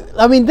ways. Yeah,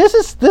 I mean, this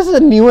is a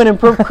new and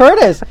improved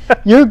Curtis.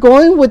 You're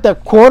going with the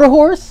quarter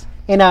horse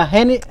in a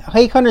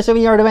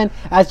 870-yard event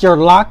as your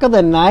lock of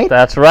the night?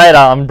 That's right.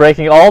 I'm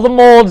breaking all the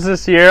molds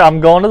this year.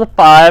 I'm going to the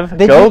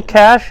 5.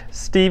 Cash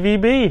Stevie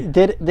B.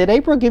 Did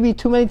April give you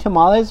too many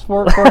tamales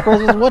for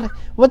Christmas?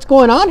 What's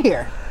going on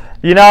here?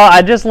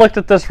 I just looked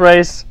at this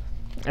race,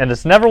 and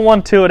it's never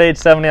won 2 at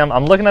 870.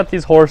 I'm looking at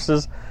these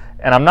horses,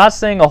 and I'm not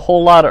seeing a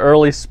whole lot of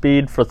early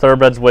speed for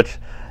thoroughbreds, which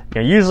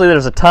usually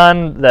there's a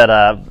ton that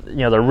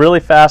they're really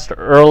fast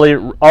early,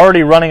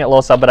 already running at low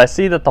side. But I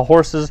see that the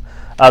horses,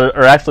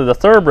 or actually the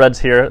thoroughbreds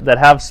here that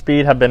have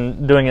speed, have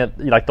been doing it.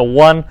 Like the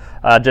 1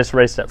 just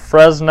raced at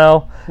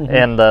Fresno,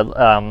 and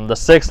the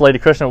 6, Lady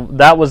Krishna,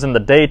 that was in the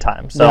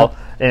daytime. So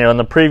in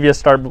the previous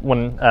start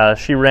when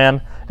she ran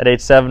at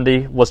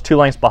 870, was 2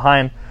 lengths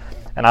behind,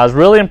 and I was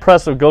really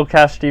impressed with Go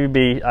Cash Stevie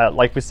B.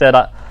 Like we said,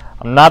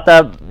 I'm not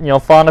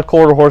that fond of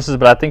quarter horses,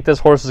 but I think this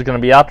horse is going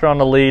to be out there on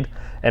the lead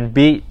and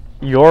beat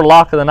your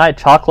lock of the night,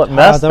 Chocolate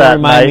Mess, that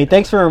night.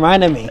 Thanks for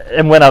reminding me.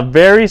 And when a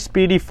very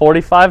speedy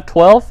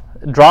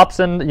 45-12 drops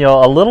in,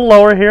 a little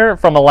lower here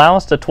from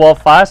allowance to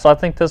 12.5, so I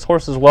think this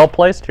horse is well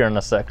placed here in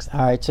the 6th.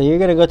 All right, so you're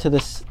going to go to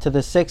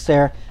the 6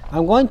 there.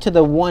 I'm going to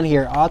the 1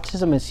 here.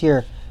 Autism is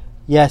here.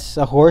 Yes,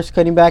 a horse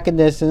cutting back in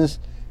distance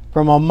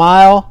from a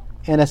mile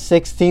and a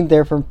 16th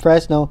there from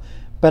Fresno.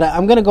 But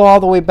I'm going to go all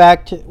the way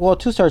back to,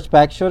 2 starts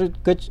back. Showed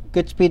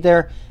good speed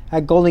there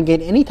at Golden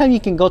Gate. Anytime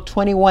you can go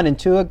 21 and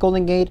 2 at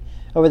Golden Gate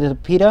over the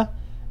PETA,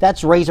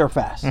 that's razor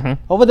fast.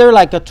 Over there,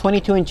 like a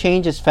 22 and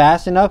change is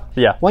fast enough.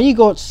 Yeah. When you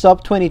go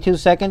sub 22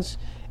 seconds,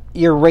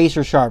 you're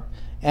razor sharp.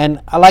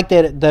 And I like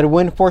that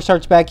win 4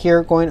 starts back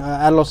here going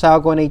at Los Al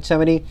going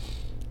 870.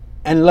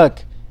 And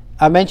look,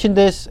 I mentioned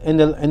this in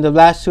the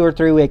last 2 or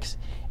 3 weeks.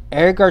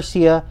 Eric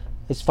Garcia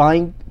is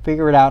finally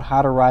figured out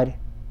how to ride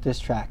this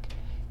track.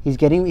 He's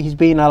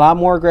being a lot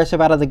more aggressive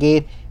out of the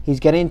gate. He's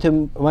getting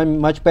into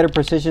much better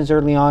positions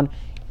early on,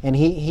 and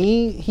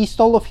he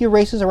stole a few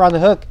races around the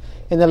hook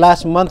in the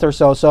last month or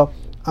so. So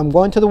I'm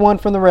going to the 1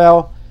 from the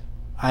rail.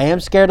 I am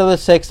scared of the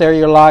 6 there.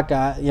 Your lock,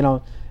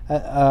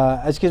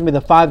 excuse me,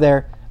 the 5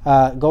 there.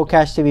 Go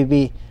Cash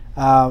TVB.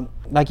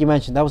 Like you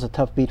mentioned, that was a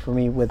tough beat for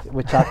me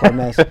with Chocolate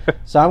Mess.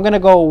 So I'm gonna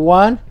go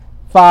 1,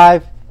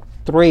 5,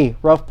 3.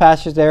 Rough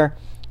passes there.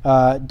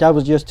 That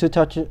was just too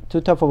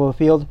tough of a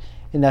field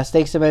in that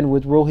stakes event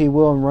with Rule He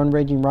Will and Run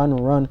Raging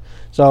Run.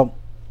 So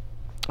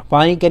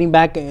finally getting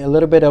back a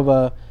little bit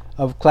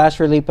of class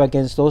relief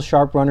against those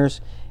sharp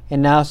runners,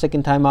 and now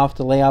second time off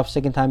the layoff,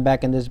 second time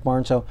back in this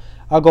barn. So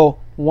I'll go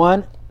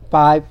 1,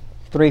 5,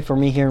 3 for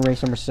me here in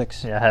race number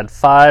 6. Yeah, I had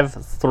 5,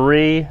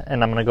 3,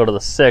 and I'm going to go to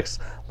the 6.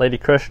 Lady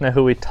Krishna,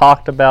 who we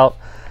talked about,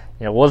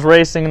 was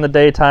racing in the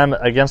daytime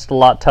against a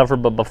lot tougher,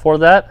 but before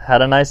that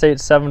had a nice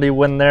 870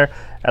 win there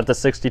at the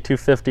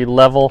 6250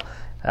 level.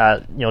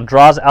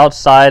 Draws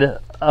outside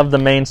of the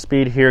main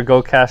speed here,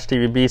 Go Cash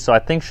TVB, so I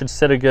think should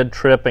sit a good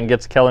trip and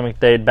gets Kelly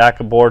McDade back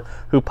aboard,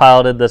 who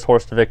piloted this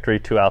horse to victory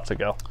 2 outs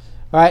ago.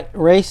 All right,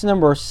 race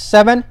number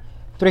 7,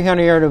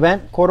 300-yard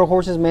event. Quarter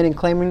horses made in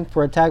claiming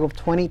for a tag of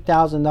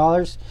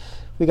 $20,000.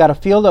 We got a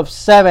field of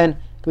 7.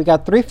 We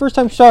got 3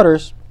 first-time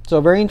starters, so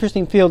a very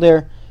interesting field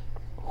there.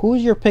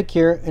 Who's your pick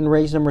here in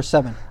race number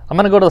 7? I'm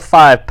going to go to the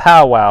 5,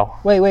 Powwow.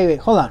 Wait.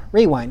 Hold on.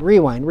 Rewind.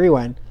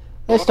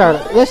 Let's start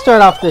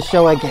off this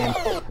show again.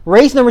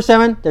 Race number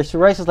 7. There's 2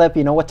 races left.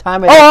 You know what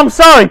time it is. Oh, I'm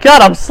sorry.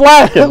 God, I'm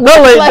slacking.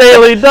 No late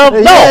daily double.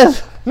 No.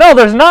 Yes. No,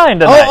 there's 9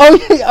 tonight.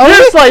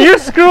 You're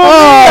screwing me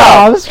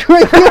up. I'm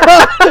screwing you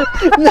up.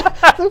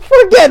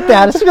 Forget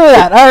that. Screw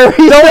that. All right.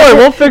 Don't worry.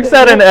 We'll fix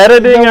that in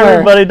editing,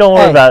 everybody. Don't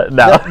worry about it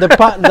now. The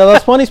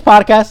Los Ponies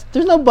podcast,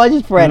 there's no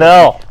budget for editing.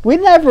 No. We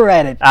never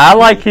edit. I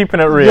like keeping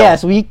it real.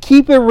 Yes, we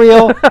keep it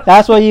real.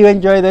 That's why you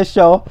enjoy this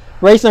show.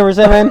 Race number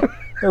 7.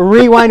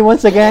 Rewind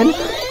once again.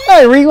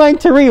 All right,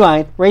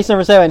 rewind. Race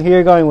number 7. Who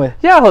you're going with?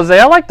 Yeah, Jose,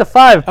 I like the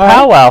 5,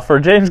 Powwow for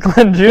James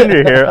Glenn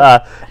Jr.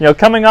 here.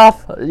 Coming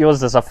off, was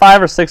this a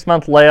 5 or 6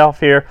 month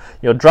layoff here?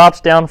 Drops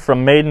down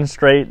from maiden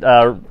straight,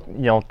 to a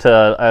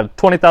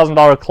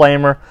 $20,000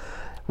 claimer.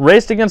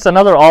 Raced against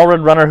another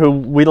all-red runner who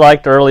we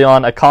liked early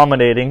on,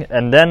 accommodating,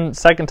 and then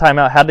second time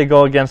out had to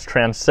go against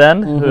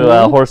Transcend, who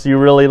a horse you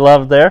really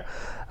loved there.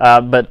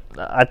 But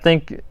I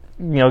think,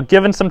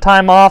 given some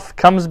time off,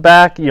 comes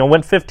back, went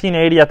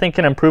 1580, I think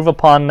can improve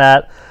upon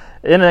that.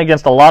 In and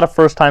against a lot of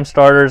first-time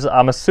starters.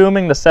 I'm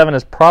assuming the 7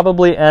 is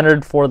probably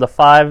entered for the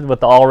 5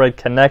 with the all-red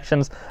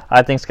connections.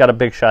 I think it's got a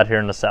big shot here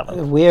in the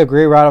 7. We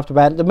agree right off the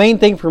bat. The main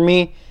thing for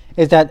me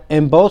is that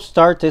in both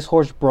starts, this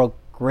horse broke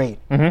great.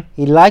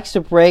 He likes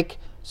to break,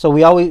 so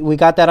we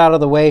got that out of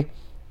the way.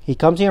 He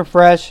comes here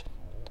fresh.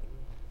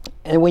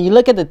 And when you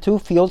look at the 2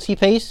 fields he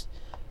faced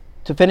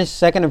to finish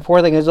 2nd and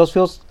 4th against those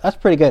fields, that's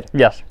pretty good.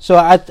 Yes. So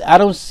I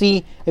don't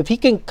see, if he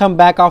can come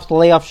back off the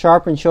layoff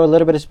sharp and show a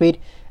little bit of speed,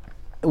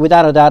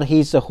 without a doubt,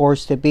 he's the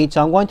horse to beat.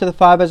 So I'm going to the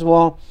 5 as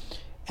well.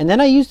 And then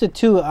I used the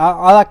 2, a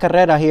la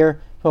carrera here,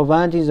 for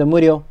Valentin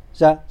Zamudio.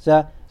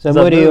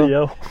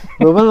 Zamudio.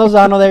 Ruben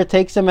Lozano there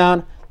takes him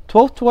out.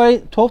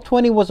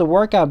 1220 was a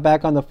workout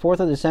back on the 4th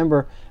of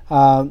December.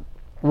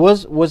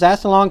 Was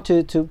asked along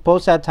to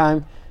post that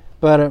time.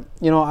 But,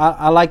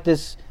 I like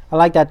this. I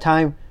like that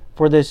time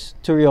for this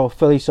 2-year-old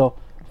filly. So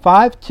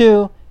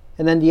 5-2,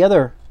 and then the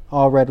other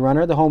all-red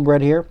runner, the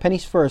homebred here,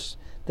 Penny's First.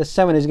 The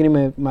 7 is going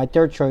to be my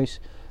 3rd choice.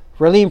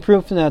 Really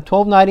improved from the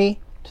 1290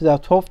 to the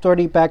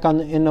 1230 back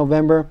in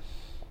November.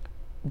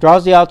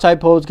 Draws the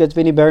outside post, gets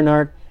Vinny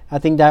Bernard. I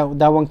think that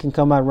one can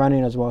come out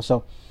running as well.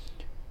 So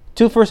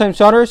 2 first-time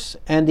starters,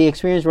 and the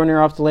experienced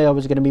runner off the layoff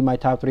is going to be my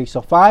top 3.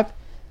 So 5,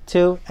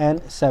 2,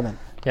 and 7.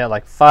 Yeah,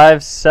 like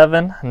 5,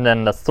 7, and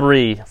then the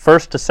 3.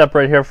 First to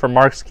separate here for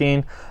Mark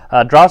Skeen.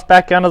 Drops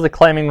back down to the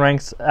claiming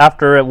ranks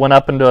after it went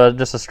up into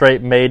just a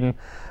straight maiden.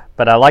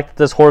 But I like that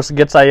this horse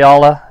gets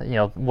Ayala,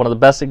 one of the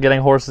best at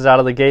getting horses out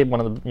of the gate, one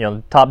of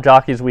the top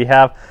jockeys we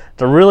have.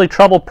 It's a really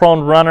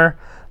trouble-prone runner,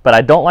 but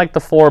I don't like the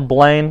 4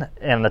 Blaine,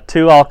 and the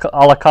 2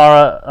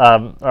 Alacarrera,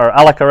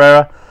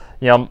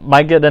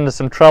 might get into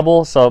some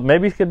trouble. So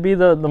maybe it could be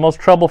the most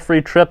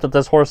trouble-free trip that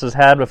this horse has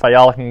had if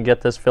Ayala can get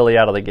this filly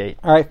out of the gate.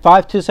 All right,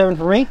 5, 2, 7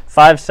 for me.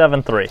 5,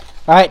 7, 3.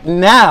 All right,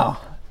 now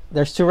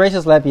there's 2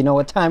 races left. You know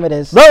what time it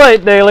is? The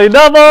Late Daily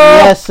Double.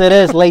 Yes, it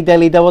is Late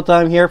Daily Double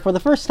time here for the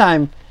first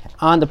time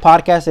on the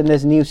podcast in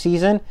this new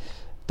season.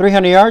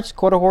 300 yards,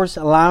 quarter horse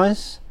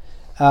allowance,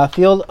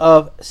 field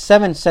of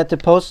 7 set to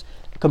post.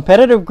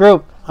 Competitive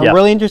group. I'm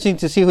really interested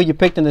to see who you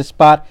picked in this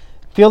spot.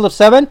 Field of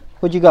 7,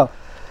 who'd you go?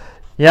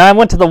 Yeah, I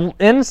went to the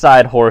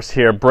inside horse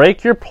here.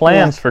 Break Your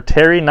Plans for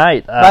Terry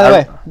Knight. By the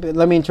way,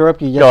 let me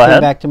interrupt you. Just go ahead.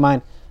 Back to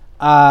mine.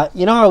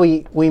 You know how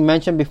we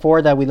mentioned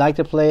before that we like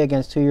to play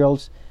against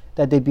 2-year-olds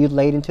that debuted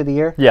late into the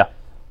year? Yeah.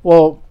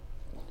 Well,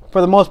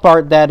 for the most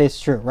part, that is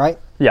true, right?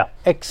 Yeah.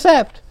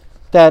 Except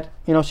that,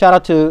 shout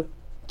out to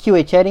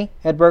QH Eddie.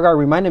 Ed Burgard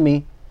reminded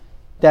me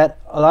that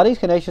a lot of these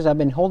connections have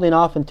been holding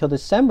off until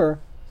December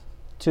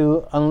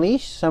to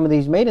unleash some of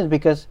these maidens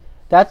because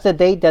that's the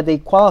date that they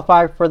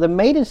qualify for the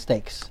maiden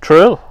stakes.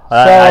 True.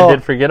 I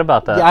did forget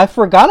about that. Yeah, I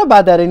forgot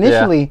about that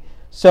initially. Yeah.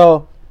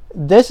 So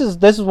this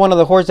is one of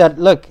the horses that,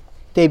 look,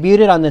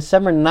 debuted on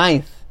December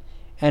 9th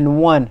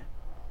and won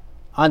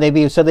on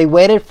debut. So they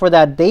waited for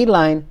that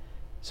deadline.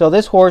 So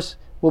this horse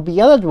will be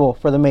eligible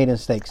for the maiden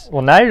stakes.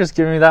 Well, now you're just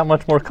giving me that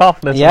much more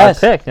confidence in my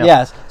pick.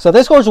 Yes. So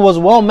this horse was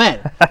well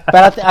met.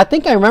 But I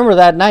think I remember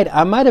that night,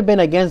 I might have been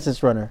against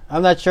this runner.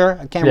 I'm not sure.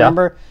 I can't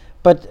remember.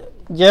 But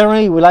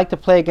generally, we like to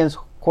play against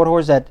quarter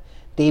horses that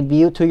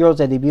debut, 2-year-olds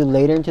that debut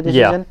later into the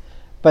season.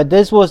 But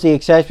this was the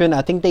exception.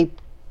 I think they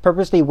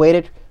purposely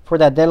waited for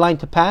that deadline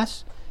to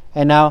pass.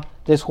 And now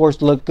this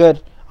horse looked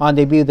good on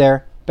debut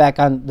there back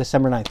on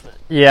December 9th.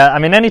 Yeah, I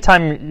mean,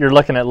 anytime you're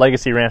looking at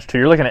Legacy Ranch 2,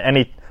 you're looking at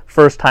any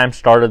first-time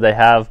starter they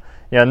have.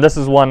 And this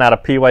is one out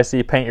of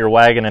PYC, Paint Your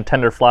Wagon, and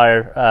Tender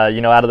Flyer,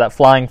 out of that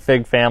Flying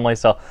Fig family.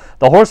 So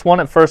the horse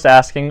won at first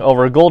asking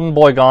over Golden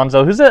Boy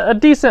Gonzo, who's a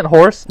decent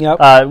horse.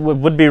 Yep.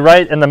 Would be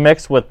right in the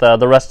mix with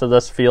the rest of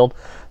this field.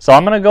 So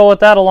I'm going to go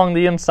with that along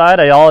the inside.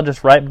 Ayala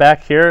right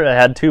back here. I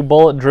had 2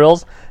 bullet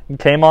drills and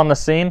came on the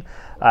scene.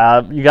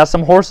 You got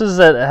some horses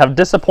that have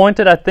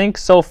disappointed, I think,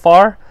 so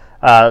far.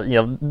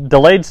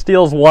 Delayed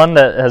Steel's one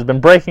that has been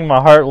breaking my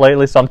heart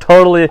lately, so I'm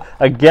totally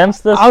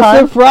against this time.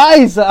 I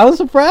was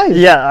surprised.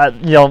 Yeah,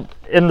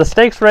 in the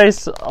stakes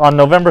race on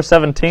November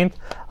 17th,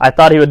 I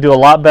thought he would do a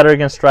lot better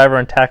against Striver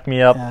and Tack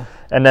Me Up. Yeah.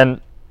 And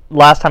then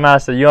last time I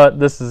said,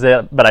 this is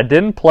it. But I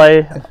didn't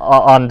play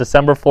on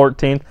December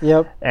 14th.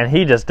 Yep. And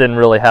he just didn't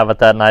really have it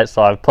that night,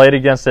 so I've played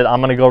against it. I'm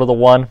going to go to the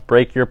 1,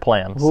 Break Your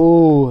Plans.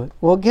 Ooh,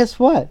 well, guess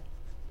what?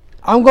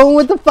 I'm going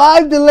with the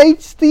 5,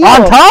 Delayed Steel.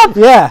 On top?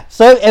 Yeah.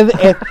 So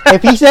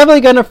if he's ever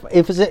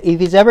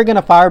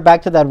gonna fire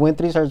back to that win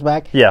 3 starts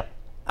back, yeah,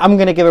 I'm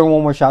gonna give him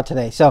one more shot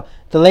today. So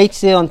Delayed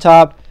Steel on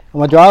top.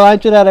 I'm gonna draw a line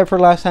through that effort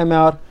last time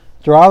out.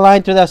 Draw a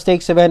line through that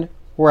stakes event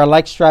where I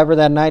liked Striver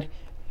that night,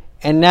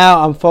 and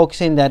now I'm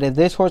focusing that if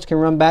this horse can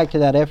run back to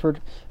that effort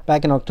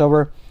back in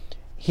October,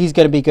 he's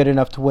gonna be good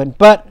enough to win.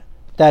 But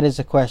that is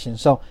a question.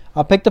 So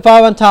I'll pick the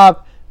 5 on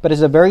top, but it's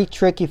a very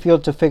tricky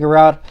field to figure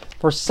out.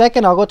 For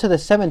second, I'll go to the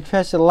 7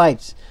 Trusted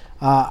Lights.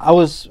 I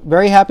was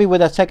very happy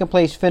with that second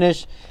place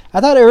finish.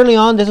 I thought early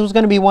on this was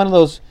going to be one of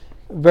those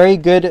very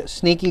good,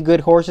 sneaky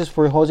good horses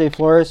for Jose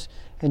Flores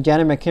and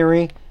Janet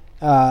McHenry.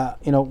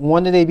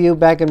 Won the debut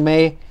back in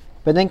May,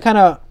 but then kind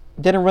of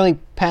didn't really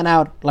pan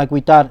out like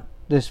we thought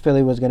this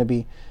filly was going to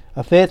be.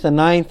 A 5th, a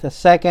 9th, a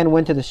 2nd,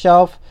 went to the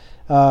shelf.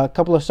 A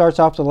couple of starts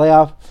off the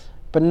layoff.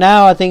 But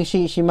now I think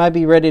she might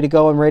be ready to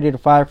go and ready to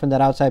fire from that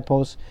outside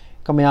post,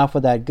 coming off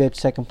with that good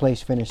second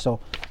place finish.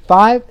 So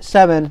 5,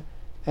 7,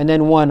 and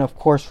then 1, of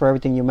course, for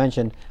everything you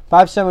mentioned.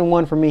 5, 7,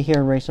 1 for me here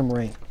in race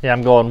number 8. Yeah,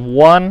 I'm going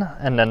 1,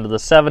 and then to the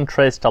 7,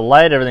 Trace to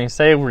Light. Everything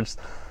safe. We're just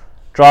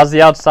draws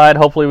the outside.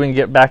 Hopefully we can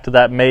get back to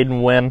that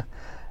maiden win.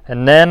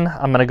 And then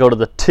I'm going to go to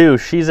the 2.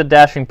 She's a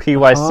Dashing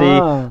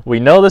PYC. We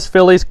know this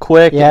filly's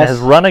quick. Yes. And has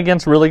run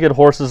against really good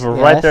horses. We're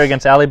right there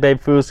against Ali Babe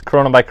Foos,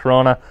 Corona by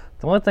Corona.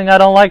 The only thing I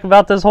don't like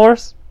about this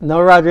horse?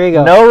 No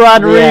Rodrigo. No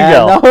Rodrigo.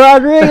 Yeah, no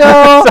Rodrigo.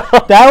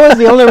 So, that was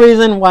the only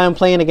reason why I'm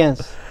playing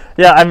against.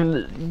 Yeah,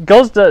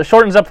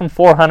 shortens up from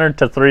 400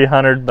 to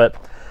 300, but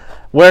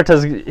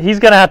Huertas, he's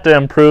going to have to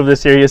improve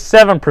this year. He was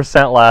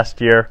 7%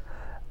 last year.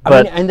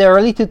 But in the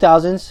early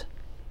 2000s,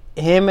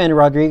 him and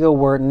Rodrigo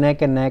were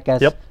neck and neck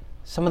as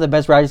some of the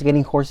best riders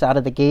getting horses out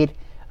of the gate.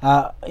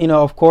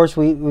 Of course,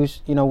 we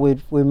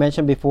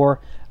mentioned before,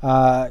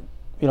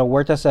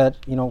 Huerta said,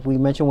 we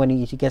mentioned when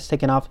he gets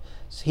taken off,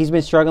 he's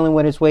been struggling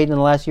with his weight in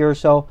the last year or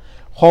so.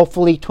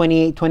 Hopefully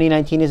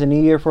 2019 is a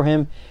new year for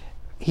him.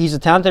 He's a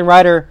talented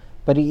rider,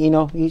 but he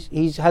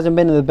hasn't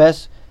been in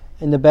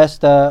the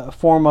best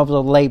form of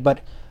the late.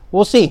 But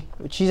we'll see.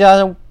 She's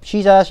Dashing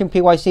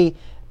PYC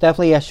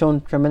definitely has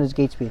shown tremendous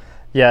gate speed.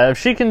 Yeah, if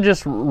she can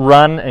just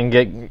run and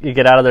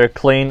get out of there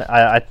clean,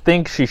 I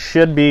think she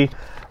should be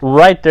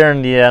right there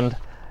in the end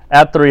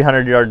at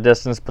 300-yard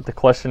distance. But the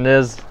question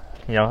is,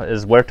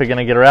 is Huerta going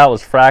to get her out?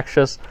 Was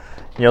Fractious.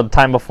 The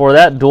time before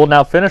that, dueled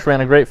out finish,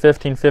 ran a great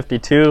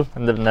 15:52,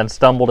 and then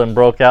stumbled and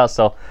broke out.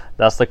 So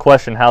that's the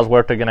question. How's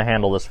Huerta going to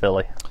handle this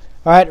filly?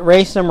 All right,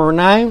 race number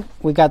 9.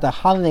 We got the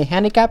Holiday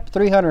Handicap,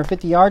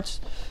 350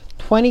 yards,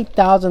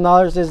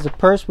 $20,000 is the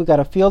purse. We got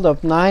a field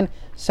of 9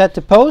 set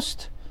to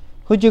post.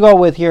 Who'd you go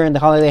with here in the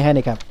Holiday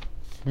Handicap?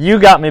 You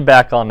got me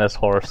back on this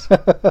horse.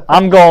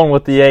 I'm going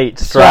with the 8,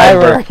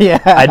 Striver.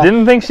 Yeah. I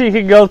didn't think she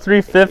could go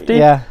 350.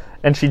 Yeah.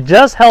 And she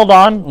just held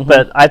on,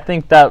 but I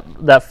think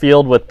that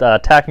field with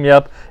Tack Me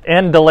Up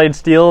and Delayed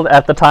Steel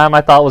at the time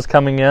I thought was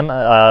coming in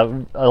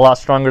a lot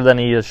stronger than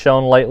he has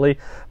shown lately.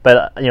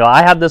 But,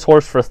 I had this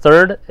horse for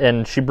 3rd,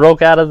 and she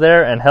broke out of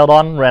there and held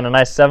on, ran a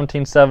nice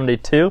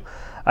 17:72.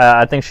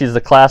 I think she's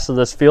the class of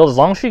this field. As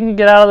long as she can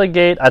get out of the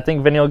gate, I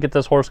think Vinny will get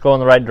this horse going in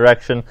the right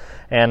direction,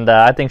 and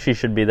I think she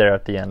should be there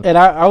at the end. And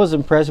I was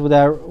impressed with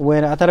that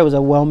win. I thought it was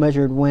a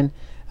well-measured win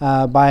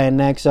by a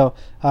neck. So,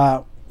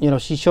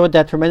 she showed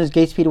that tremendous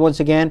gate speed once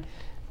again.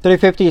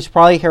 350 is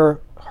probably her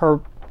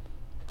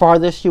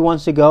farthest she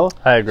wants to go.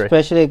 I agree.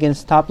 Especially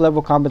against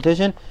top-level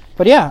competition.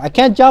 But, yeah, I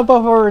can't jump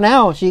off her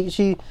now.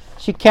 She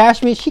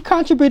cashed me. She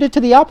contributed to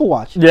the Apple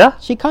Watch. Yeah?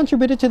 She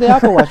contributed to the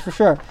Apple Watch for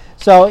sure.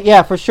 So,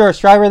 yeah, for sure.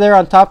 Striver there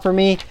on top for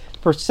me.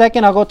 For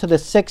second, I'll go to the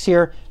 6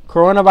 here.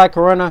 Corona by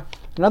Corona.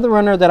 Another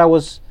runner that I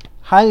was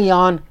highly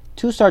on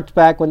 2 starts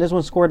back when this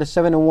one scored a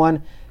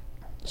 7-1.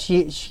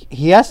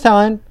 He has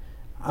talent.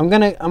 I'm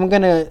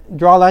gonna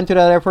draw a line to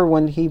that effort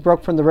when he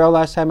broke from the rail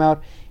last time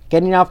out.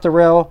 Getting off the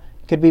rail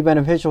could be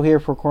beneficial here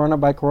for Corona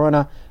by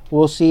Corona.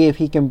 We'll see if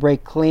he can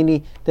break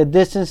cleanly. The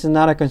distance is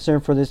not a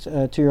concern for this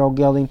 2-year-old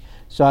gelding,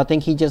 so I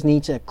think he just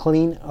needs a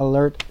clean,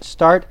 alert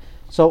start.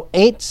 So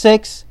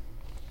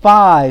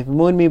 8-6-5,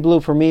 Moon Me Blue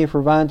for me,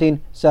 for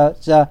Valentin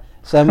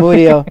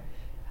Zamudio.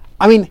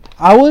 I mean,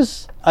 I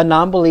was a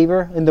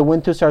non-believer in the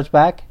win 2 starts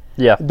back.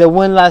 Yeah. The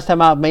win last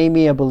time out made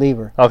me a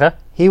believer. Okay.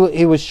 He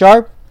was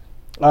sharp.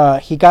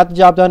 He got the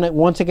job done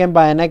once again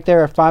by a neck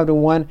there at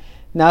 5-1.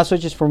 Now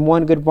switches from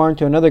one good barn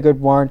to another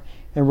good barn,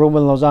 and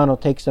Ruben Lozano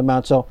takes them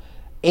out. So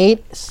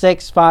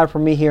 8-6-5 for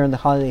me here in the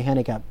Holiday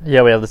Handicap.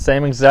 Yeah, we have the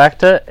same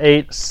exacta,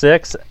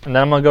 8-6, and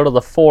then I'm going to go to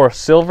the 4,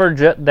 Silver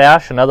Jet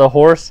Dash, another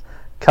horse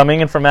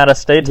coming in from out of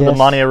state to the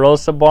Monte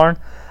Rosa barn.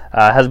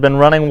 Has been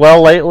running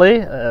well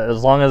lately.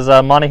 As long as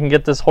Monty can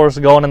get this horse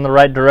going in the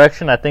right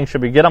direction, I think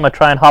should be good. I'm going to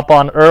try and hop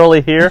on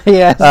early here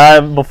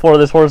before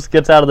this horse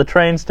gets out of the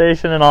train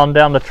station and on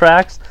down the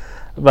tracks.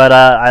 But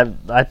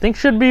I think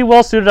should be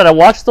well suited. I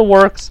watched the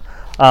works.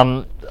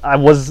 I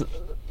was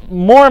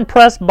more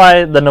impressed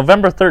by the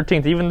November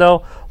 13th, even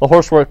though the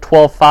horse worked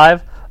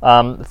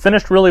 12-5.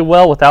 Finished really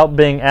well without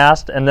being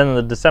asked. And then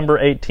the December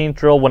 18th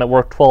drill when it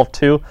worked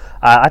 12-2,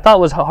 I thought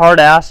it was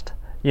hard-asked.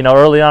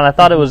 Early on, I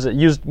thought it was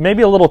used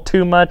maybe a little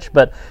too much,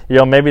 but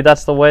maybe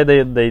that's the way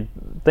they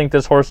think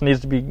this horse needs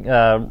to be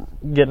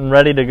getting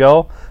ready to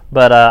go.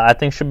 But I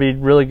think should be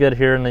really good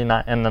here in the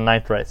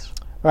 9th race.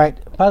 Right.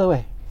 By the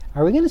way,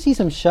 are we going to see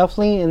some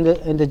shuffling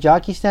in the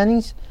jockey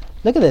standings?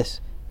 Look at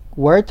this: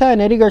 Huerta and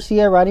Eddie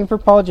Garcia riding for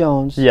Paul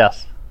Jones.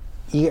 Yes.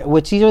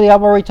 With Cesar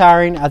Diablo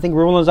retiring, I think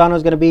Ruben Lozano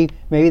is going to be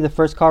maybe the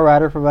first call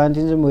rider for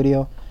Valentin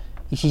Zamudio.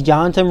 You see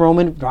Jonathan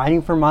Roman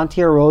riding for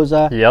Monte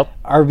Rosa. Yep.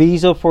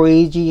 Arvizo for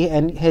AG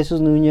and Jesus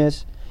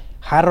Nunez.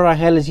 Jairo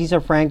Rangel and Cesar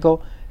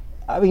Franco.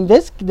 I mean,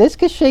 this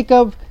could shake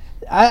up.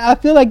 I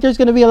feel like there's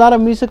going to be a lot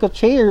of musical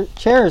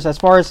chairs as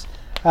far as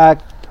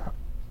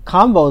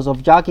combos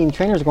of jockey and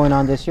trainers going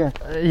on this year.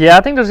 Yeah,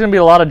 I think there's going to be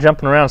a lot of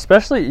jumping around,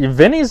 especially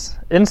Vinny's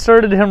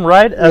inserted him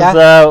right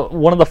as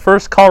one of the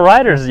first call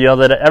riders,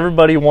 that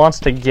everybody wants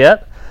to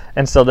get.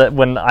 And so that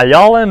when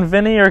Ayala and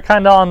Vinny are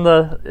kind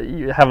of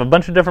you have a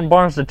bunch of different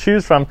barns to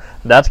choose from,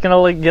 that's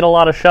going to get a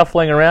lot of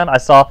shuffling around. I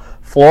saw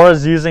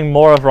Flores using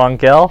more of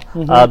Rangel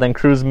than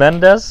Cruz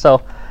Mendez.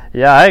 So,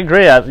 yeah, I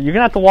agree. You're going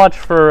to have to watch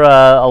for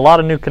a lot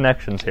of new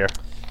connections here.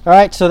 All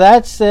right, so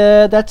that's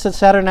a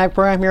Saturday night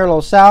program here at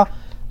Los Sal.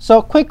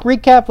 So, quick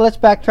recap. Let's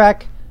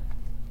backtrack.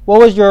 What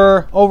was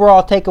your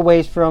overall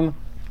takeaways from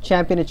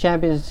Champion of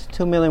Champions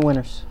 2 million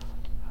winners?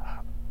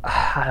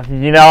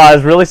 I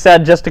was really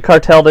sad just the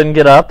Cartel didn't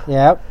get up.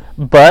 Yep.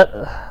 But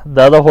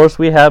the other horse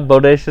we have,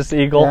 Bodacious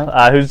Eagle,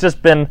 who's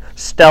just been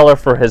stellar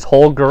for his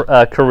whole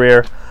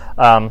career.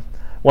 One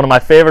of my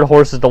favorite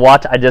horses to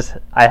watch.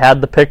 I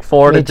had the pick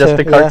for it at just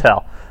the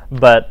Cartel.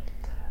 But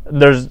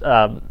there's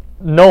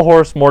no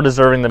horse more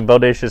deserving than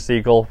Bodacious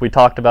Eagle. We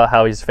talked about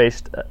how he's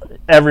faced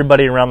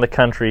everybody around the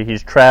country.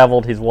 He's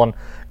traveled. He's won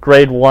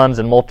grade 1s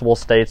in multiple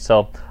states.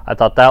 So I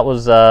thought that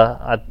was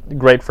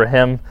great for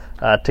him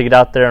to get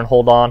out there and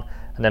hold on.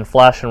 And then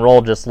Flash and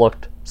Roll just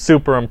looked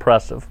super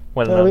impressive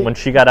when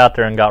she got out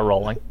there and got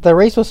rolling. The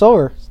race was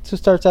over. 2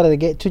 jumps out of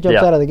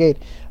the gate.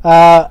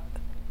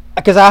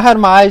 Because I had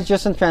my eyes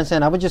just on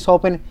Transcend. I was just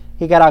hoping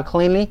he got out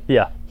cleanly.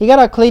 Yeah. He got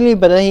out cleanly,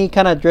 but then he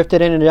kind of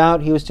drifted in and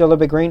out. He was still a little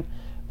bit green.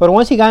 But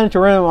once he got into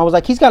rhythm, I was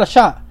like, he's got a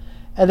shot.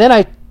 And then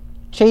I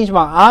changed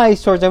my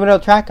eyes towards the middle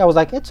of the track. I was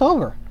like, it's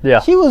over. Yeah.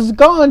 She was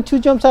gone 2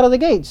 jumps out of the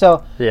gate.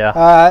 So,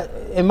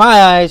 in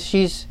my eyes,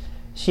 she's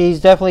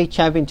definitely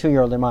champion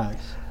 2-year-old in my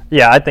eyes.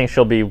 Yeah, I think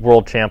she'll be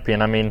world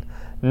champion. I mean,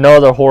 no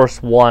other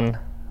horse won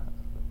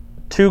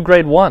 2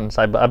 grade 1s,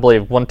 I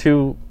believe. Won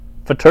 2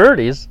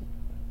 futurities,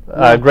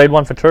 grade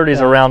 1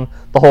 futurities around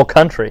the whole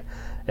country.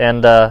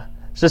 And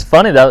it's just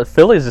funny that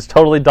Phillies is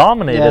totally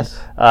dominated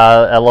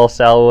at Los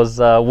Al. It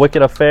was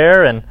Wicked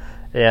Affair and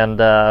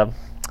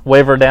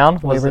Waver Down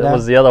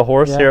was the other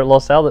horse here at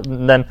Los Al.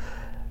 And then,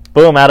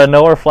 boom, out of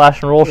nowhere,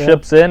 Flash and Roll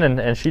ships in,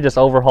 and she just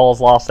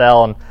overhauls Los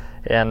Al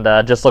and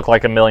just looked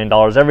like $1 million.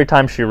 Every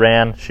time she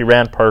ran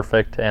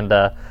perfect. And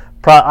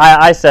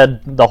I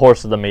said the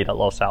horse of the meet at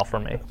Los Al for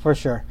me. For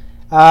sure.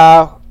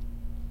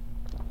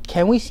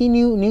 Can we see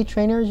new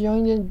trainers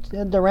join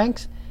the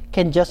ranks?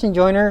 Can Justin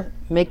Joyner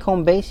make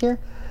home base here?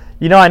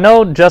 You know, I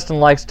know Justin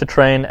likes to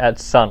train at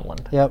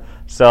Sunland. Yep.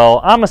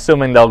 So I'm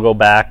assuming they'll go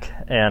back,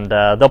 and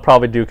they'll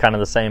probably do kind of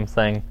the same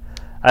thing.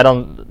 I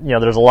don't,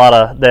 there's a lot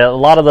of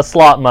the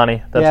slot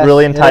money that's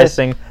really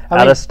enticing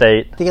out of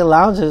state. The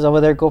allowances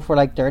over there go for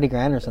like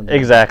 $30,000 or something.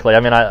 Exactly.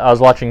 I mean, I was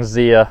watching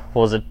Zia.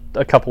 What was it,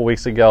 a couple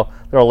weeks ago?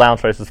 Their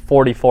allowance race was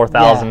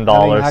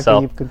 $44,000. How so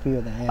can you compete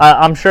with that? Yeah.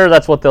 I'm sure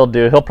that's what they'll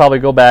do. He'll probably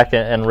go back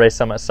and race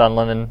some at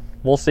Sunland, and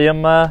we'll see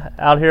him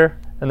out here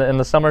in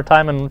the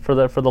summertime and for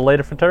the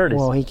later fraternities.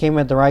 Well, he came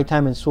at the right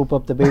time and swooped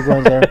up the big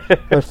ones there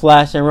with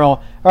Flash and Roll.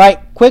 All right,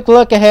 quick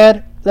look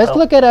ahead. Let's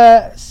look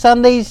at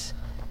Sunday's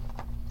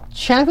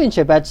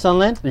championship at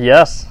Sunland.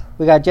 Yes.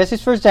 We got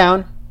Jesse's First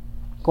Down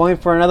going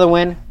for another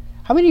win.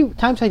 How many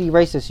times had he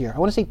raced this year? I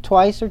want to say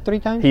twice or 3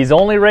 times. He's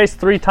only raced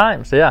 3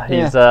 times. Yeah,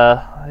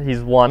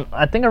 he's won.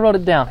 I think I wrote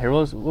it down here.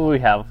 What do we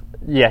have?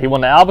 Yeah, he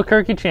won the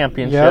Albuquerque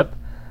Championship,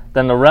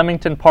 then the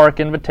Remington Park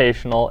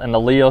Invitational, and the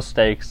Leo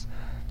Stakes.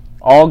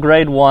 All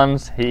grade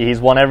 1s.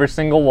 He's won every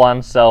single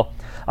one. So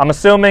I'm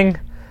assuming,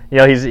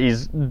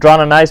 he's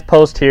drawn a nice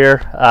post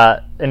here,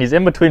 and he's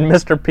in between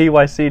Mr.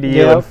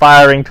 PYCDU and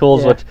Firing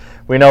Tools, which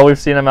we know we've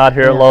seen him out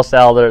here at Los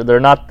Al. They're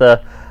not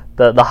the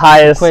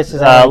highest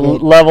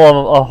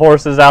level of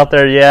horses out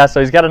there. Yeah, so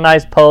he's got a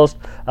nice post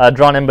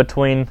drawn in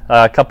between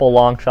a couple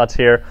long shots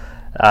here.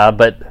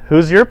 But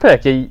who's your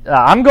pick?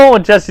 I'm going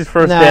with Jesse's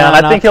First Down.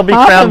 I think he'll be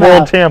crowned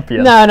world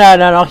champion.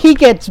 No. He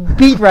gets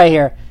beat right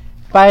here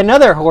by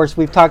another horse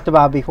we've talked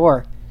about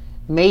before,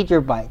 Major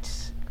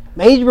Bites.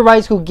 Major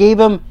Bites, who gave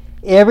him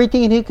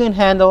everything he can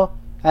handle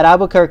at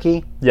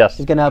Albuquerque. Yes.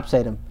 He's going to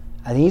upset him.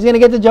 I think he's going to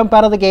get the jump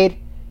out of the gate.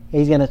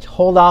 He's going to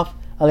hold off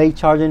a late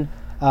charging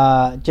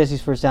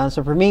Jesse's First Down.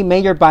 So for me,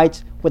 Major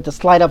Bites with the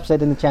slight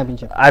upset in the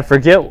championship. I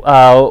forget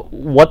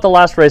what the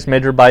last race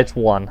Major Bites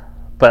won.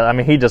 But, I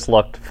mean, he just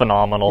looked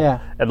phenomenal. Yeah.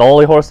 And the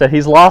only horse that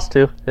he's lost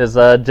to is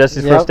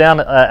Jesse's First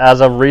Down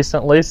as of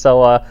recently.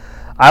 So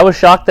I was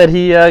shocked that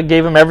he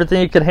gave him everything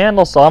he could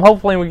handle. So I'm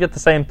hoping we get the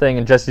same thing,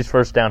 and Jesse's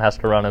First Down has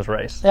to run his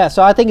race. Yeah,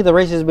 so I think the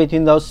race is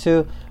between those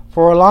two.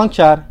 For a long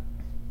shot,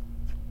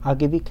 I'll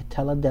give you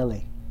Catella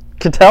Deli.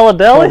 Catella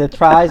Deli? For the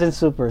tries and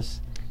supers.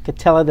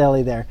 Catella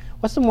Deli there.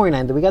 What's the morning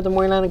line? Do we got the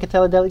morning line on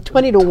Catella Deli?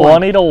 20 to 1.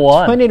 20 to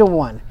 1. 20 to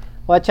 1.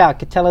 Watch out,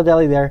 Catella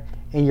Deli there.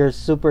 And your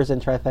supers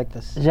and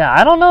trifectas. Yeah,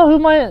 I don't know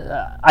who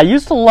I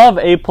used to love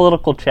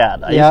Apolitical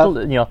Chad. I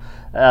used to,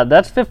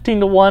 that's 15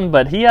 to 1,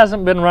 but he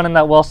hasn't been running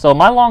that well. So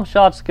my long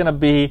shot's going to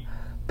be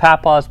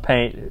Papa's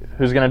Paint,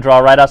 who's going to draw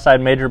right outside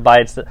Major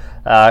Bites.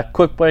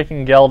 Quick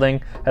Breaking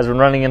Gelding has been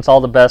running against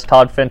all the best.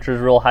 Todd Fincher's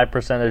real high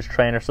percentage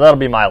trainer. So that'll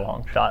be my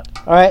long shot.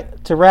 All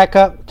right, to wrap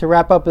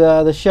up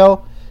the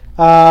show.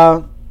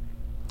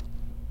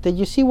 Did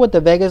you see what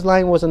the Vegas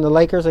line was on the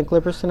Lakers and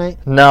Clippers tonight?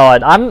 No, I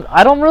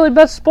don't really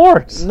bet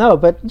sports. No,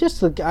 but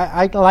just look,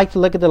 I like to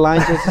look at the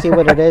lines just to see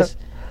what it is.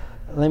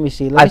 Let me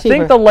see. I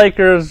think the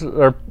Lakers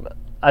are.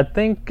 I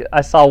think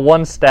I saw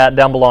one stat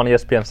down below on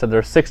ESPN said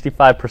there's a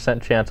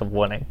 65% chance of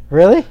winning.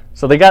 Really?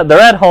 So they're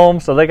at home,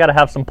 so they got to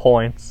have some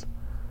points.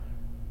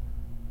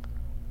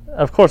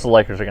 Of course, the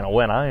Lakers are going to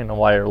win. I don't know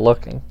why you're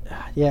looking.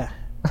 Yeah.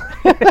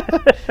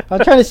 I'm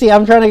trying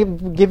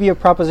to give you a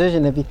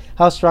proposition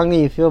how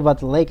strongly you feel about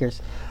the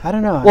Lakers. I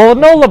don't know. Well,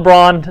 no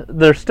LeBron,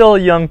 they're still a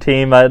young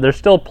team. They're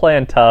still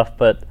playing tough,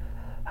 but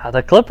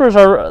the Clippers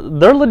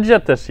they're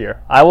legit this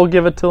year. I will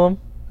give it to them.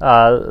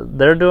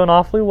 They're doing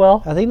awfully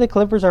well. I think the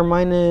Clippers are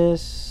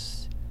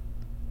minus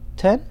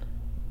 10.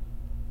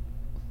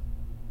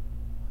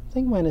 I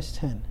think minus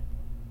 10.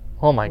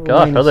 Oh my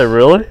gosh, are they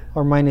really?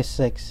 Or minus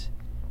 6.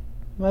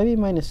 Maybe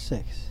minus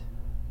 6.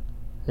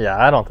 Yeah,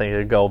 I don't think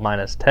it'd go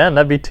minus 10.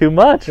 That'd be too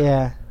much.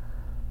 Yeah.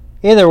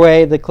 Either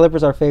way, the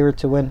Clippers are favored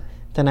to win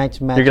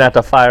tonight's match. You're gonna have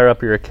to fire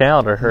up your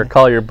account or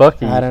call your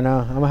bookie. I don't know.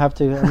 I'm gonna have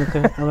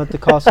to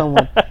call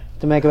someone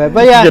to make a bet.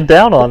 But yeah, get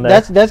down on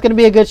that. That's gonna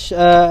be a good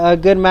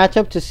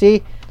matchup to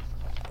see.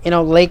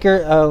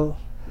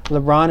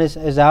 LeBron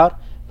is out,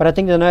 but I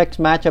think the next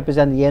matchup is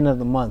at the end of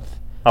the month.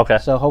 Okay.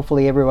 So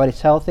hopefully everybody's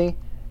healthy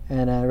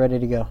and ready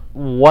to go.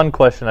 One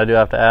question I do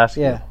have to ask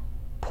you.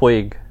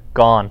 Puig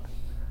gone.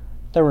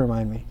 Don't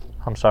remind me.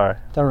 I'm sorry.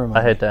 Don't remind me.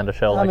 I hate to end a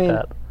show like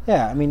that.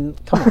 Yeah, I mean,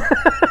 come on.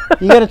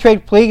 You got to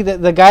trade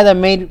Puig, the guy that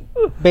made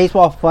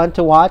baseball fun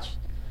to watch.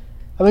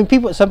 I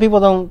mean, some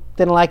people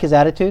didn't like his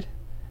attitude,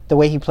 the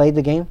way he played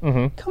the game.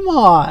 Mm-hmm. Come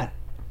on.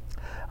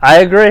 I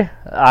agree.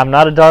 I'm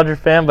not a Dodger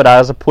fan, but I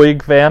was a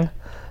Puig fan.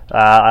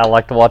 I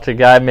like to watch a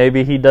guy.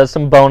 Maybe he does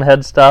some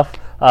bonehead stuff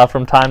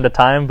from time to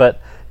time,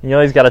 but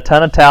he's got a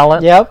ton of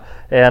talent. Yep.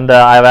 And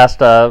I've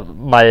asked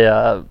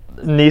my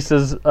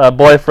niece's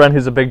boyfriend,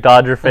 who's a big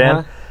Dodger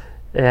fan,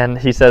 and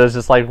he said it's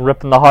just like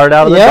ripping the heart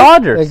out of the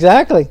Dodgers.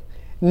 Exactly.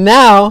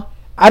 Now,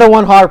 I don't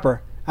want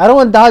Harper. I don't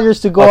want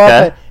Dodgers to go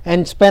up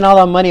and spend all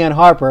that money on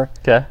Harper.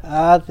 Okay.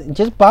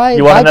 Just buy.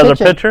 You want another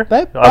pitcher?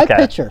 Buy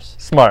pitchers.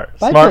 Smart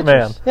pitchers.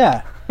 Man.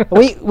 Yeah.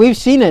 We've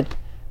seen it.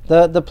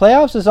 The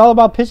playoffs is all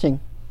about pitching.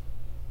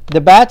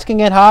 The bats can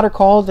get hot or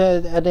cold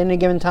at any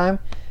given time,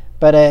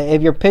 but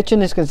if your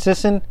pitching is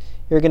consistent,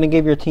 you're going to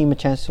give your team a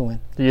chance to win.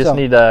 You just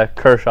need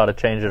Kershaw to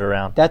change it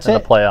around in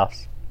the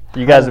playoffs.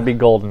 You guys would be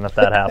golden if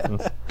that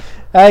happens.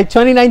 All right,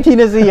 2019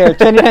 is the year.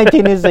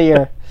 2019 is the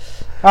year.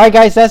 All right,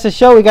 guys, that's the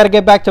show. We got to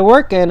get back to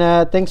work,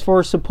 and thanks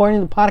for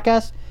supporting the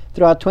podcast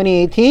throughout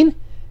 2018.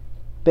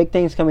 Big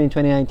things coming in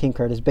 2019,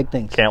 Curtis. Big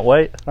things. Can't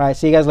wait. All right,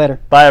 see you guys later.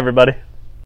 Bye, everybody.